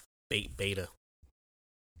 Beta.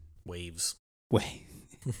 Waves. Wait.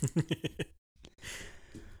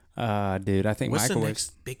 Dude, I think What's the microwaves.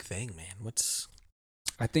 next big thing, man?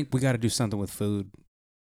 I think we got to do something with food.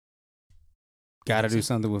 Got to think do so?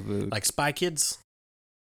 something with food. Like Spy Kids?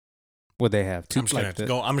 What they have?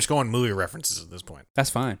 I'm just going movie references at this point. That's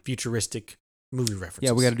fine. Futuristic movie references.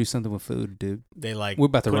 Yeah, we got to do something with food, dude. They like We're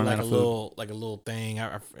about to put run like out a of food. little thing.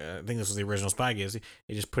 I think this was the original Spy Kids.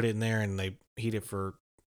 They just put it in there and they heat it for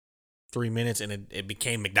 3 minutes and it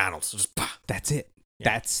became McDonald's. Just bah. That's it.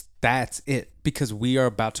 Yeah. That's it. Because we are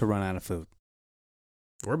about to run out of food.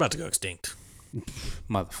 We're about to go extinct.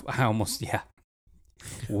 Yeah.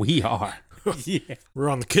 We are. Yeah. We're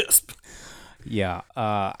on the cusp. Yeah.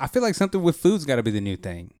 I feel like something with food's got to be the new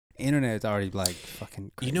thing. Internet's already like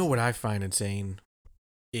fucking crazy. You know what I find insane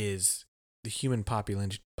is the human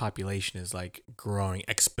population is like growing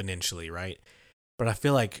exponentially, right? But I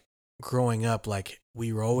feel like growing up, like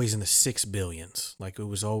we were always in the 6 billions. Like it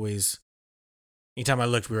was always, anytime I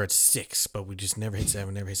looked, we were at 6, but we just never hit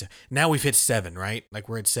 7, never hit 7. Now we've hit 7, right? Like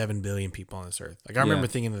we're at 7 billion people on this earth. Like I remember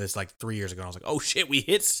thinking of this like 3 years ago. And I was like, oh shit, we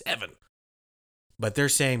hit 7. But they're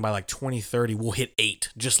saying by like 2030, we'll hit 8,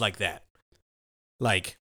 just like that.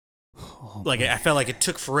 Like I felt like it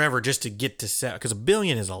took forever just to get to 7, because 1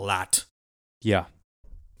 billion is a lot. Yeah.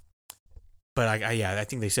 But I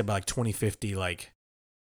think they said by like 2050, like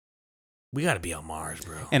we got to be on Mars,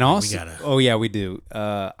 bro. And Like, also, oh yeah, we do.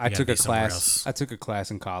 I took be a somewhere class. else. I took a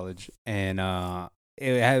class in college, and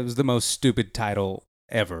it was the most stupid title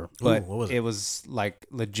ever. But what was it? it was like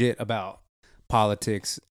legit about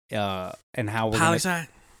politics and how we're Poli gonna, sci.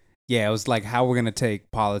 yeah, it was like how we're gonna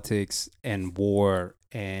take politics and war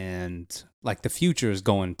and like the future is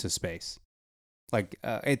going to space. Like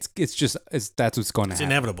it's that's what's going to It's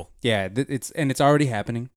happen. inevitable. Yeah, it's already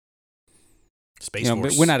happening. Space You know,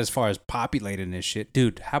 Force. but we're not as far as populating this shit,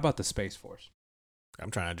 dude. How about the Space Force? I'm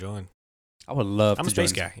trying to join. I would love. I'm to a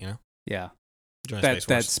space join. guy, you know. Yeah, Join that Space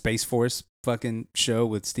Force. Space Force fucking show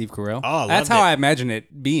with Steve Carell. Oh, I that's loved how it. I imagine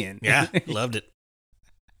it being. Yeah, loved it.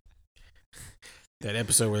 That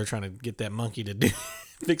episode where they're trying to get that monkey to do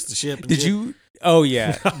fix the ship. And Did shit. you? Oh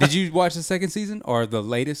yeah. Did you watch the second season or the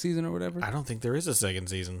latest season or whatever? I don't think there is a second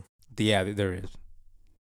season. Yeah, there is.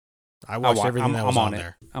 I watched everything that was on it.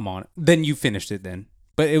 there. I'm on it. Then you finished it then.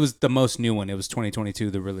 But it was the most new one. It was 2022,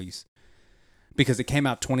 the release. Because it came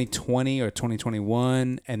out 2020 or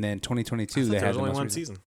 2021, and then 2022 I they thought there had was the only most one recent.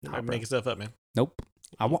 season. Nah, I'm bro. making stuff up, man. Nope.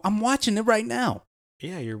 I'm watching it right now.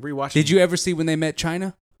 Yeah, you're rewatching. Did you ever see when they met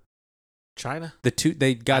China? China? The two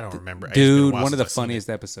they got. I don't remember. It's been a Dude, while one of the since I've seen funniest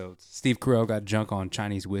episodes. Steve Carell got drunk on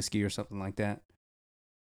Chinese whiskey or something like that,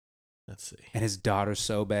 Let's see. and his daughter's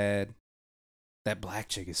so bad. That black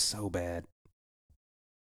chick is so bad.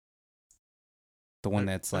 The one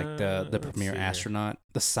that's like the let's premier see here. astronaut.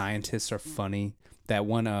 The scientists are funny. That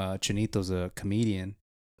one, Chinito's a comedian.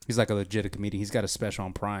 He's like a legit comedian. He's got a special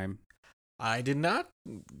on Prime. I did not.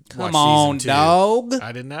 Come watch on, season two. dog.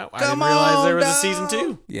 I did not. I Come didn't realize there on, was a season dog.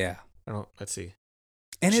 2. Yeah, I don't. Let's see.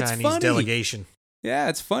 and Chinese it's funny. delegation. Yeah,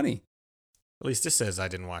 it's funny. At least this says I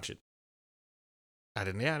didn't watch it. I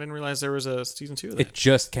didn't. Yeah, I didn't realize there was a season 2 of It that.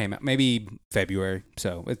 just came out, maybe February.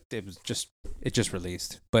 So it just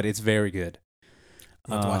released, but it's very good.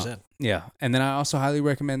 I'll have to watch that. Yeah, and then I also highly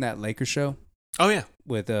recommend that Lakers show Oh yeah,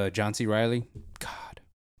 with John C. Riley. God,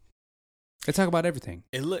 they talk about everything.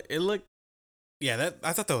 it looked. Yeah, that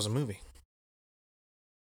I thought that was a movie.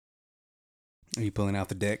 Are you pulling out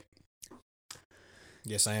the dick?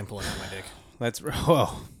 Yes, I am pulling out my dick. Let's. Whoa,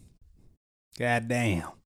 god damn!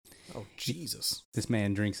 Oh Jesus! This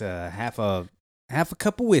man drinks a half a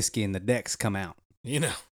cup of whiskey and the decks come out. You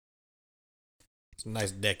know, it's a nice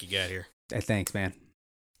deck you got here. Hey, thanks, man.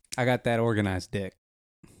 I got that organized dick.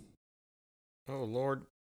 Oh Lord.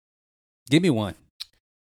 Give me one.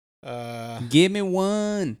 Give me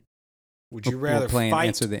one. Would you We're rather playing fight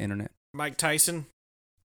Answer the Internet? Mike Tyson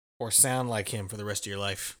or sound like him for the rest of your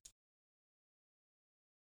life?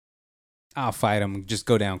 I'll fight him. Just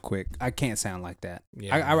go down quick. I can't sound like that.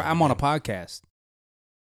 Yeah, I'm on a podcast.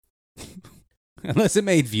 Unless it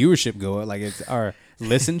made viewership go up, like it's our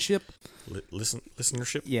listenership.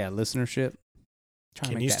 Listenership. Yeah, listenership. Trying to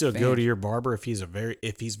Can make you that still go fan. to your barber if he's very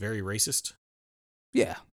racist?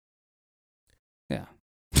 Yeah. Yeah.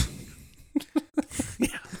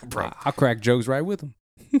 Yeah, bro. I'll crack jokes right with him.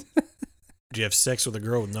 Do you have sex with a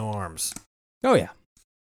girl with no arms? Oh yeah.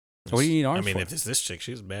 What do you need arms I mean, for? if it's this chick,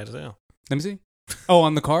 she's bad as hell. Let me see. Oh,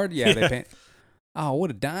 on the card? Yeah, they paint. Oh, what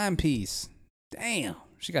a dime piece. Damn.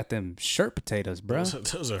 She got them shirt potatoes, bro.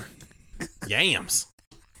 Those are yams.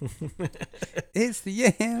 It's the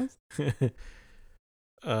yams.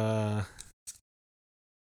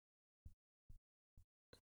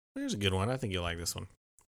 There's a good one. I think you'll like this one.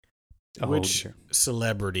 Oh, Which sure.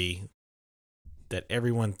 celebrity that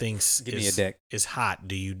everyone thinks Give me a deck. is hot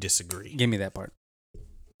do you disagree? Give me that part.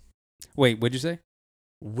 Wait, what'd you say?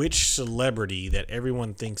 Which celebrity that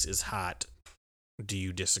everyone thinks is hot do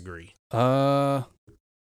you disagree?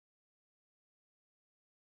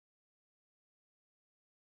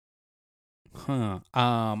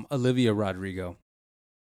 Olivia Rodrigo.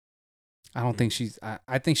 I don't think she's.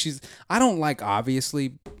 I think she's. I don't like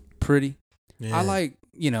obviously pretty. Yeah. I like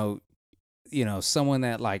someone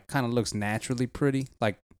that like kind of looks naturally pretty.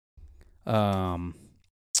 Like, you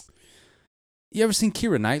ever seen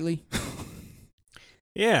Keira Knightley?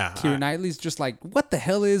 Yeah. Keira Knightley's just like, what the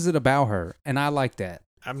hell is it about her? And I like that.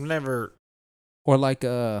 I've never. Or like,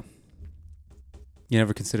 you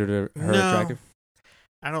never considered her No. attractive?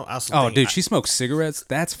 I don't. Also Oh, think- dude, she smokes cigarettes.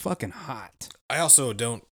 That's fucking hot. I also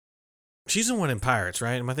don't. She's the one in Pirates,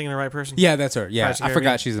 right? Am I thinking of the right person? Yeah, that's her. Yeah, Pirates of the I Caribbean?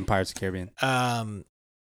 forgot she's in Pirates of the Caribbean.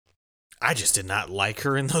 I just did not like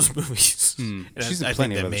her in those movies. Hmm. And She's in I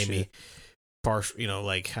plenty think of that other made me shit. partial.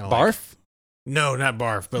 Like kind of Barf? No, not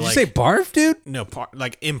barf, but Did like you say barf, dude? no,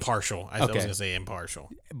 like impartial. I was Okay. gonna say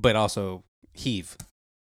impartial. But also heave.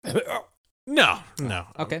 No.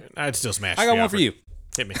 Okay. I'd still smash. I got the one offer. for you.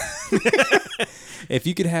 Hit me. If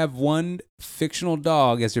you could have one fictional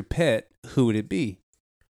dog as your pet, who would it be?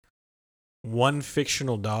 One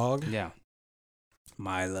fictional dog. Yeah.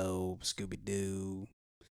 Milo, Scooby Doo.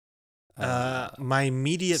 My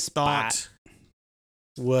immediate Spot. thought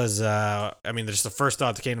was, just the first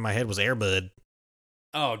thought that came to my head was Airbud.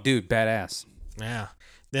 Oh, dude, badass. Yeah.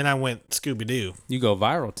 Then I went Scooby Doo. You go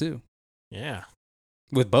viral too Yeah.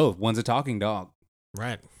 with both. One's a talking dog,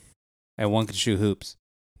 Right. and one can shoot hoops.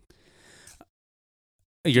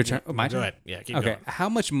 Your turn. My Go turn. ahead. Yeah. Keep Okay. going. How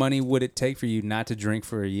much money would it take for you not to drink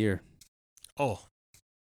for a year? Oh.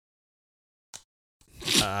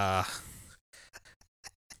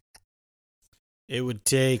 It would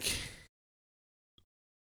take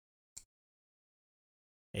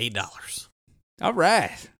 $8. All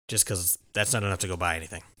right. Just because that's not enough to go buy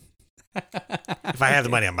anything. If I have the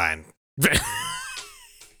money, I'm buying.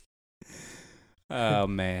 Oh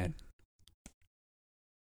man.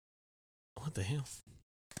 What the hell?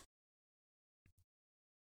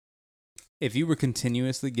 If you were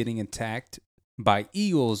continuously getting attacked by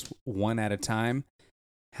eagles one at a time,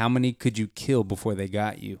 how many could you kill before they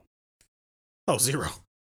got you? Oh, 0.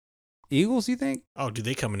 Eagles, you think? Oh, dude,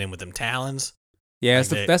 they coming in with them talons? Yeah,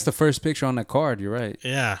 Like that's the first picture on that card. You're right.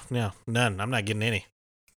 Yeah, no, none. I'm not getting any.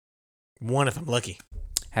 One if I'm lucky.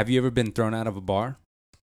 Have you ever been thrown out of a bar?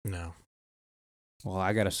 No. Well,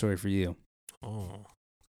 I got a story for you. Oh.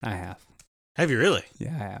 I have. Have you really?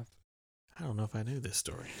 Yeah, I have. I don't know if I knew this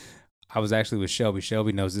story. I was actually with Shelby.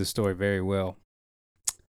 Shelby knows this story very well.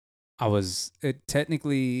 It was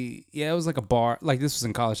like a bar. Like this was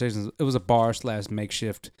in College Station. It was a bar /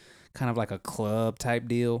 makeshift, kind of like a club type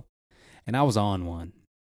deal. And I was on one.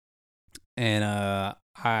 And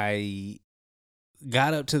I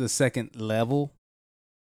got up to the second level.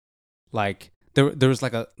 Like there was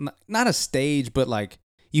like not a stage, but like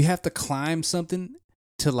you have to climb something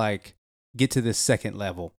to like get to this second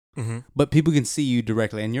level. Mm-hmm. But people can see you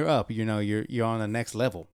directly, and you're up. You know, you're on the next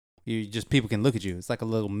level. You just people can look at you. It's like a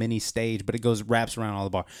little mini stage, but it wraps around all the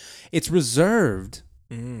bar. It's reserved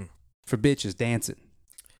for bitches dancing.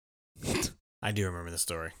 I do remember this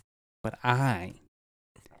story. But I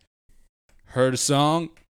heard a song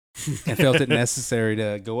and felt it necessary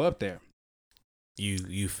to go up there.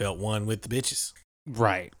 You felt one with the bitches,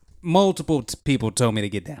 Right. Multiple people told me to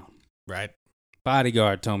get down. right?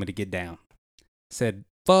 Bodyguard told me to get down. Said,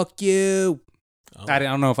 fuck you. Oh. I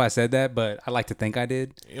don't know if I said that, but I like to think I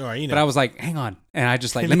did. Or, you know, But I was like, hang on. And I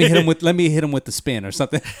just like, let me hit him with the spin or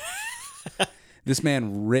something. This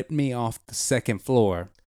man ripped me off the second floor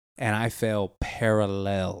and I fell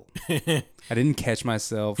parallel. I didn't catch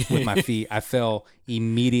myself with my feet. I fell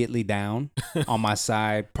immediately down on my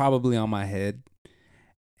side, probably on my head.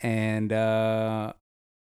 And I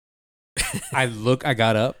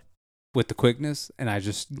got up with the quickness and I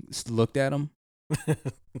just looked at him.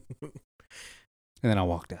 And then I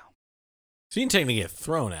walked out. So you didn't technically get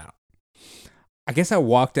thrown out. I guess I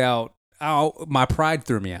walked out. Oh, my pride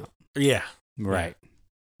threw me out. Yeah. Right.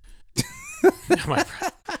 my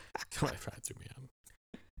pride threw me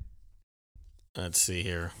out. Let's see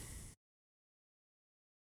here.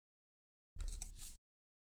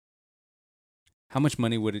 How much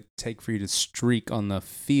money would it take for you to streak on the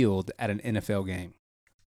field at an NFL game?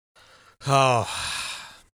 Oh.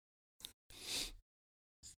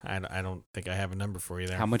 I don't think I have a number for you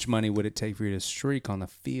there. How much money would it take for you to streak on the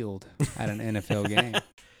field at an NFL game? $1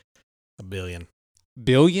 billion.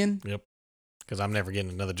 Billion? Because I'm never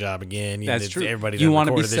getting another job again. That's true. Everybody You done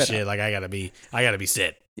wanna be recorded this set shit. up. Like I gotta be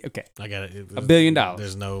set. Okay. $1 billion.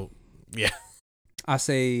 There's no. Yeah. I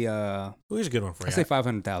say Here's a good one for I you. say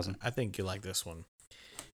 500,000. I think you like this one.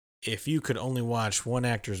 If you could only watch one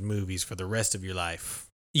actor's movies for the rest of your life.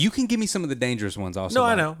 You can give me some of the dangerous ones also. No,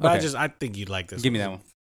 I though. know. But Okay. I think you'd like this Give me that one.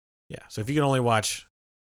 Yeah. So if you could only watch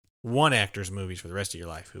one actor's movies for the rest of your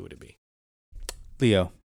life, who would it be?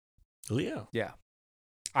 Leo. Leo. Yeah.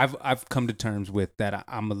 I've come to terms with that.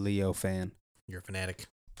 I'm a Leo fan. You're a fanatic.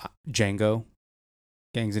 Django,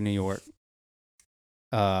 Gangs of New York,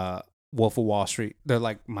 Wolf of Wall Street. They're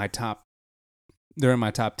like they're in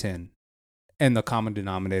my top 10. And the common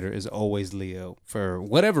denominator is always Leo for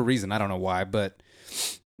whatever reason. I don't know why, but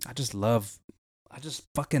I just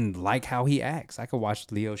fucking like how he acts. I could watch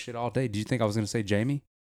Leo shit all day. Did you think I was going to say Jamie?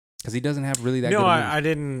 Because he doesn't have really that good No, of I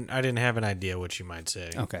didn't have an idea what you might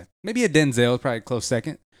say. Okay. Maybe a Denzel is probably a close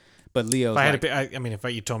second. But Leo's If I had like, to pick, I mean, if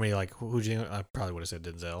you told me like who'd you, I probably would have said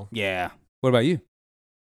Denzel. yeah. What about you?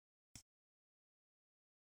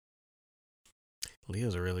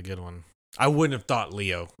 Leo's a really good one. I wouldn't have thought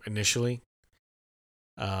Leo initially.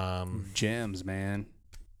 Gems, man.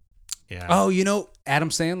 Yeah. Oh, Adam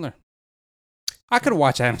Sandler. I could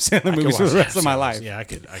watch Adam Sandler I could movies for watch the rest that of my so much. life. Yeah, I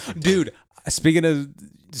could. Dude, speaking of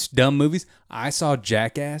just dumb movies, I saw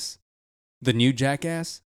Jackass, the new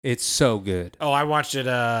Jackass. It's so good. Oh, I watched it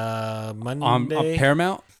Monday. On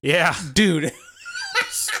Paramount? Yeah. Dude.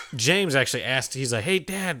 James actually asked. He's like, "Hey,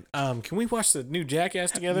 Dad, can we watch the new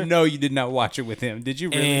Jackass together?" No, you did not watch it with him. Did you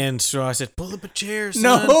really? And so I said, "Pull up a chair,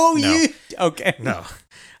 son." no, you. Okay. No.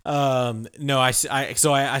 No, I said,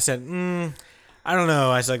 I don't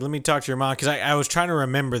know. I was like, let me talk to your mom because I was trying to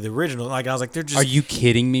remember the original. Like, I was like, they're just. Are you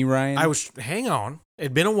kidding me, Ryan? Hang on.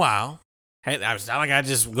 It'd been a while. It's not like I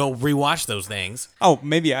just go rewatch those things. Oh,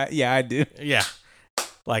 maybe I do. Yeah.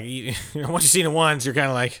 Like, once you've seen it once, you're kind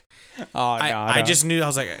of like. Oh, no. I just knew, I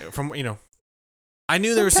was like, I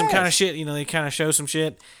knew there was some kind of shit, they kind of show some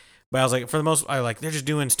shit. But I was like, for the most, they're just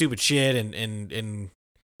doing stupid shit and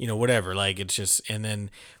whatever. Like, it's just,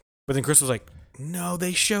 but then Chris was like, no,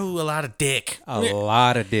 they show a lot of dick. A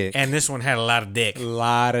lot of dick. And this one had a lot of dick. A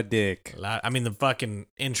lot of dick. The fucking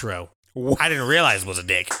intro. I didn't realize it was a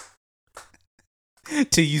dick.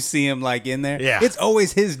 Till you see him like in there. Yeah. It's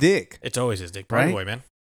always his dick. It's always his dick. Party Right? boy, man.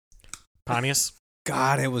 Pontius.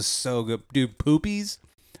 God, it was so good. Dude, Poopies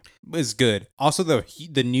was good. Also,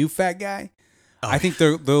 the new fat guy, I think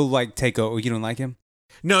they'll like take over. You don't like him?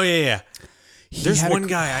 No, yeah. He There's had one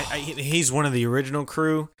guy, he's one of the original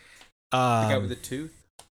crew. The guy with the tooth?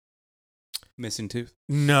 Missing tooth?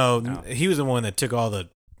 No, No. he was the one that took all the.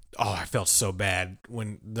 Oh, I felt so bad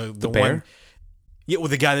when the bear? one. Yeah,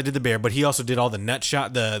 with the guy that did the bear, but he also did all the nut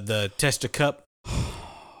shot, the Testa Cup.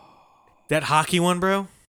 That hockey one, bro.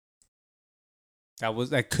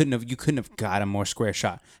 You couldn't have got a more square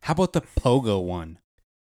shot. How about the pogo one?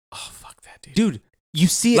 Oh, fuck that, dude. Dude, you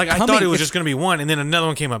see it Like, coming. I thought it was just going to be one, and then another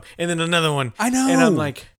one came up, and then another one. I know. And I'm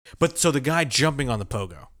like, but so the guy jumping on the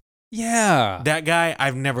pogo, Yeah. that guy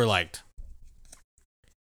I've never liked.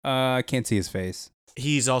 I can't see his face.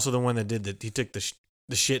 He's also the one that did he took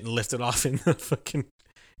the shit and lifted off in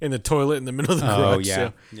the toilet in the middle of the garage. Oh, yeah.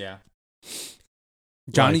 So. Yeah.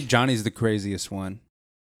 Like- Johnny's the craziest one.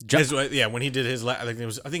 When he did his, I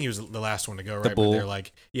think he was the last one to go. Right, but bull. they're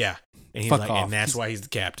like, yeah, and he's Fuck like, off. and that's why he's the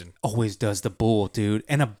captain. Always does the bull, dude.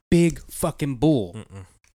 And a big fucking bull. Mm-mm.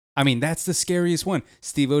 I mean, that's the scariest one.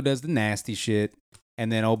 Steve-O does the nasty shit.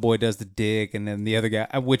 And then old boy does the dick. And then the other guy,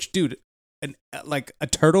 which, dude, like a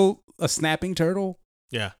turtle, a snapping turtle,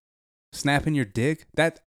 Yeah, snapping your dick.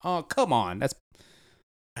 Oh, come on. That's,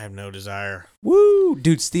 I have no desire. woo.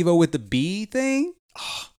 Dude, Steve-O with the bee thing.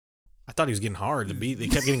 I thought he was getting hard. The beat, they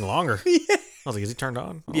kept getting longer. Yeah. I was like, is he turned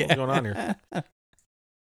on? Oh, what's going on here?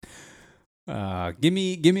 Give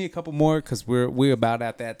me a couple more because we're about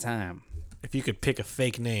at that time. If you could pick a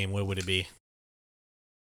fake name, what would it be?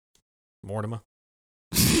 Mortimer.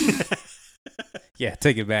 Yeah,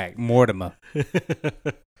 take it back. Mortimer.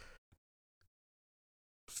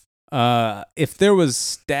 If there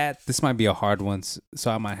was this might be a hard one,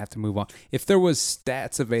 so I might have to move on. If there was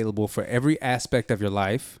stats available for every aspect of your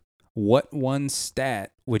life, what one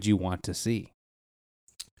stat would you want to see?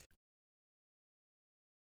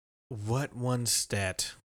 What one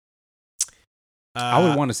stat? I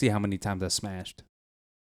would want to see how many times I smashed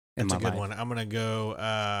in That's my a good life. one. I'm gonna go.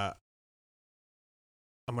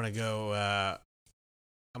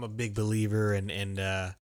 I'm a big believer in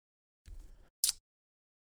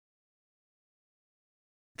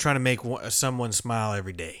trying to make someone smile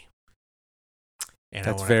every day. And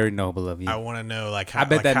That's very noble of you. I want to know like how. I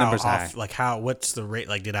bet like that how number's high. Like what's the rate?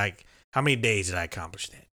 Like how many days did I accomplish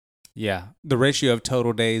that? Yeah, the ratio of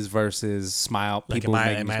total days versus smile. Like People am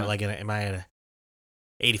making you I smile. like am I at a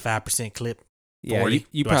 85% clip? Yeah, 40?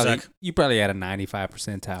 you Do I probably suck? you probably had a 95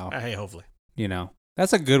 percentile. Hey, hopefully. You know,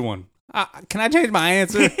 that's a good one. Can I change my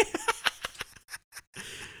answer?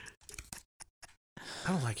 I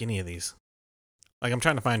don't like any of these. Like I'm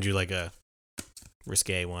trying to find you like a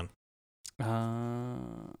risque one.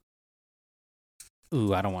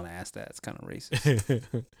 Ooh, I don't want to ask that. It's kind of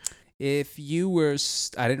racist. If you were,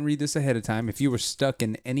 I didn't read this ahead of time. If you were stuck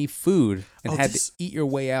in any food and had to eat your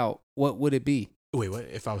way out, what would it be? Wait, what?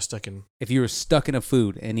 If I was stuck in? If you were stuck in a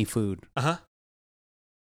food, any food, Uh-huh.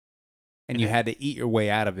 and you had to eat your way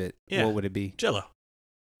out of it, Yeah. what would it be? Jello.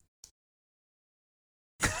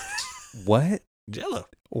 What? Jello.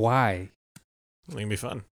 Why? It's gonna be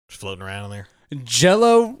fun. Just floating around in there.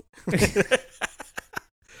 Jello?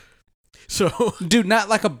 So Dude, not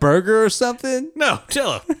like a burger or something? no,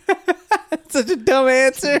 Jello. Such a dumb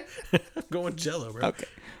answer. I'm going Jello, bro. Okay.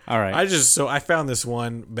 All right. I found this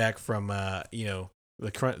one back from the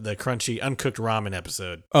crunchy uncooked ramen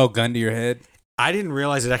episode. Oh, gun to your head? I didn't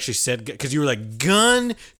realize it actually said because you were like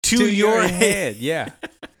gun to your head. Yeah.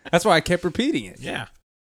 That's why I kept repeating it. Yeah.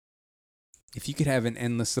 If you could have an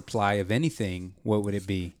endless supply of anything, what would it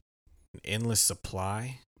be? An endless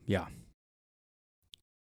supply. Yeah.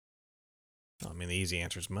 I mean, the easy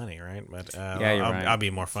answer is money, right? But Yeah, you're right. I'll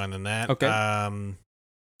be more fun than that. Okay.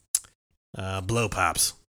 Blow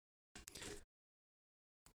pops.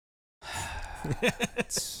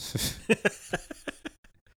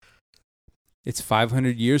 It's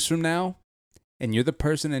 500 years from now, and you're the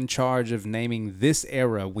person in charge of naming this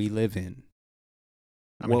era we live in.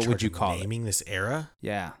 I'm in What would charge you of call it? naming this era?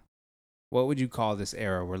 Yeah. What would you call this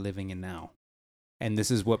era we're living in now? And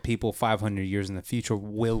this is what people 500 years in the future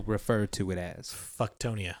will refer to it as.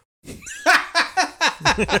 Fucktonia.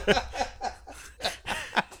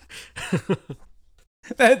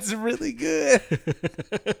 That's really good.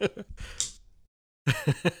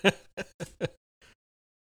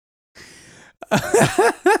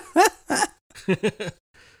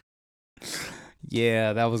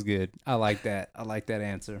 Yeah, that was good. I like that. I like that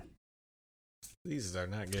answer. These are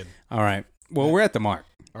not good. All right. Well, we're at the mark.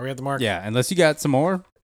 Are we at the mark? Yeah, unless you got some more.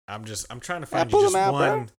 I'm trying to find pull you just them out,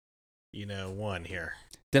 bro. one here.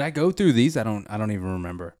 Did I go through these? I don't even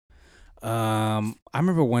remember. I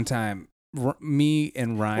remember one time me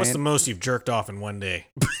and Ryan. What's the most you've jerked off in one day?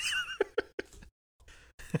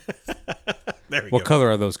 There we go. What color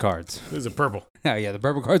are those cards? These are purple. Oh yeah, the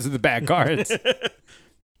purple cards are the bad cards.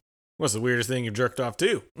 What's the weirdest thing you've jerked off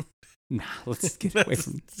to? Nah, let's get away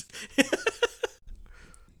from.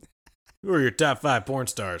 Who are your top 5 porn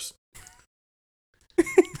stars?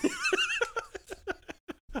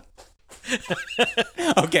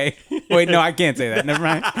 Okay. Wait, no, I can't say that. Never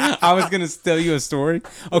mind. I was gonna tell you a story.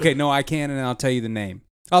 Okay, no, I can, and I'll tell you the name.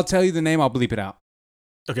 I'll tell you the name. I'll bleep it out.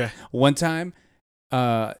 Okay. One time,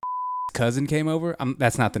 cousin came over.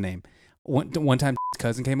 That's not the name. One time,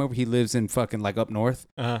 cousin came over. He lives in fucking like up north,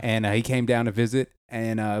 and he came down to visit,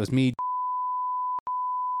 and it was me.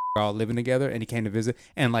 All living together, and he came to visit,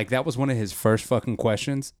 and like that was one of his first fucking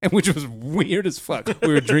questions, and which was weird as fuck. We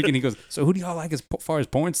were drinking. He goes, "So who do y'all like as far as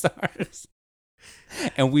porn stars?"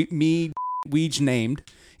 And we each named,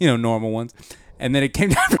 normal ones, and then it came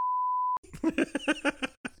down.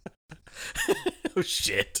 Oh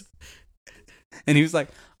shit! And he was like,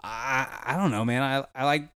 I don't know, man. I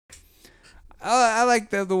like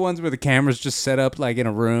the ones where the camera's just set up like in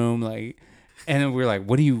a room, like. And then we were like,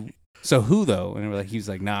 "What do you?" So who though? And we're like, he was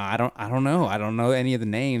like, "Nah, I don't know. I don't know any of the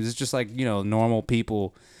names. It's just like normal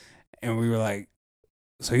people." And we were like,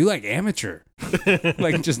 "So you like amateur,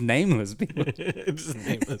 like just nameless people?" Just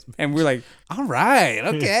nameless. And we're like, "All right,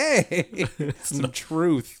 okay, some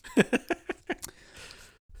truth."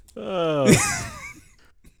 Oh.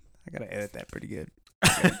 I gotta edit that pretty good.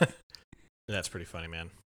 That's pretty funny, man.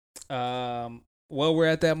 Well, we're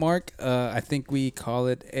at that mark. I think we call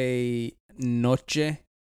it a noche.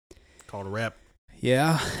 Called a rep.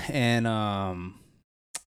 Yeah, and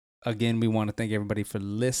again, we want to thank everybody for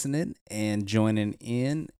listening and joining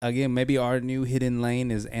in. Again, maybe our new hidden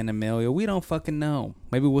lane is Animalia. We don't fucking know.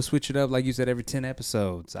 Maybe we'll switch it up, like you said, every 10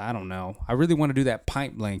 episodes. I don't know. I really want to do that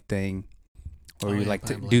Pint Blank thing where we like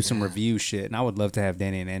to do some review shit, and I would love to have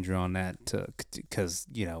Danny and Andrew on that because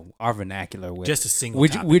our vernacular with just a single.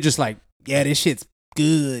 We're just like, yeah, this shit's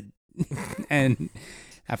good, and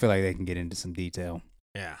I feel like they can get into some detail.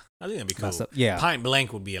 Yeah, I think that'd be cool. Yeah, Pint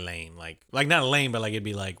Blank would be a lane, like not a lane, but like it'd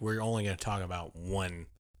be like we're only gonna talk about one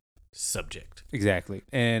subject. Exactly,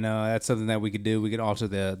 and that's something that we could do. We could alter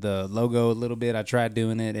the logo a little bit. I tried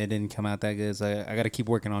doing it; it didn't come out that good. So I got to keep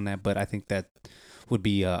working on that. But I think that would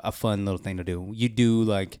be a fun little thing to do. You do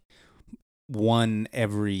like one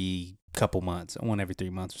every couple months, one every 3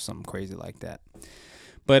 months, or something crazy like that.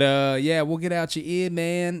 But yeah, we'll get out your ear,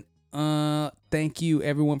 man. Thank you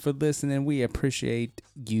everyone for listening. We appreciate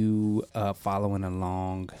you following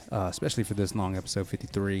along, especially for this long episode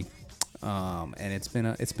 53. And it's been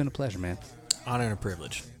a pleasure, man. Honor and a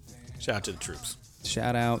privilege. Shout out to the troops.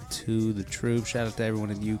 Shout out to the troops. Shout out to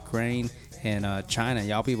everyone in Ukraine and China.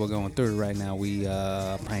 Y'all people going through it right now. We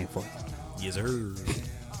praying for you. Yes, sir.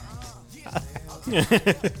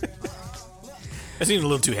 I seemed a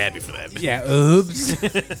little too happy for that. Yeah, oops.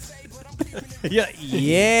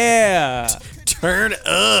 yeah. Turn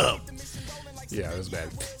up. Yeah, that was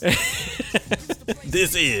bad.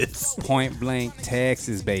 This is Point Blank,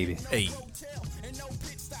 Texas, baby. Hey.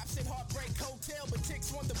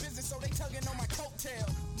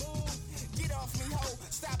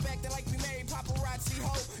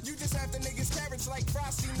 You just have the niggas carrots like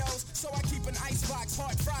Frosty knows. So I keep an icebox,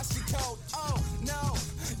 hard frosty cold. Oh no,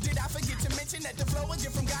 did I forget to mention that the flow is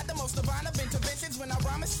gift from God, the most divine of interventions. When I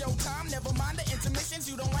rhyme it's showtime, never mind the intermissions.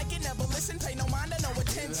 You don't like it, never listen, pay no mind or no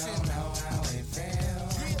attention. You don't know how it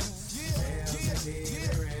feels. Feels to keep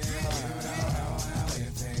it real. You don't know how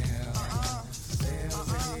it feels. Feels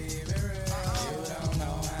to keep it real. You don't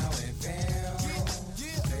know how it feels.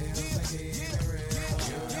 Feels to keep it real.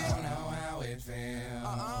 You don't know how it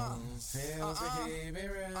feels. Feels to keep it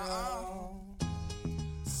real.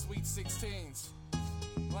 16s.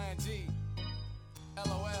 Plan G.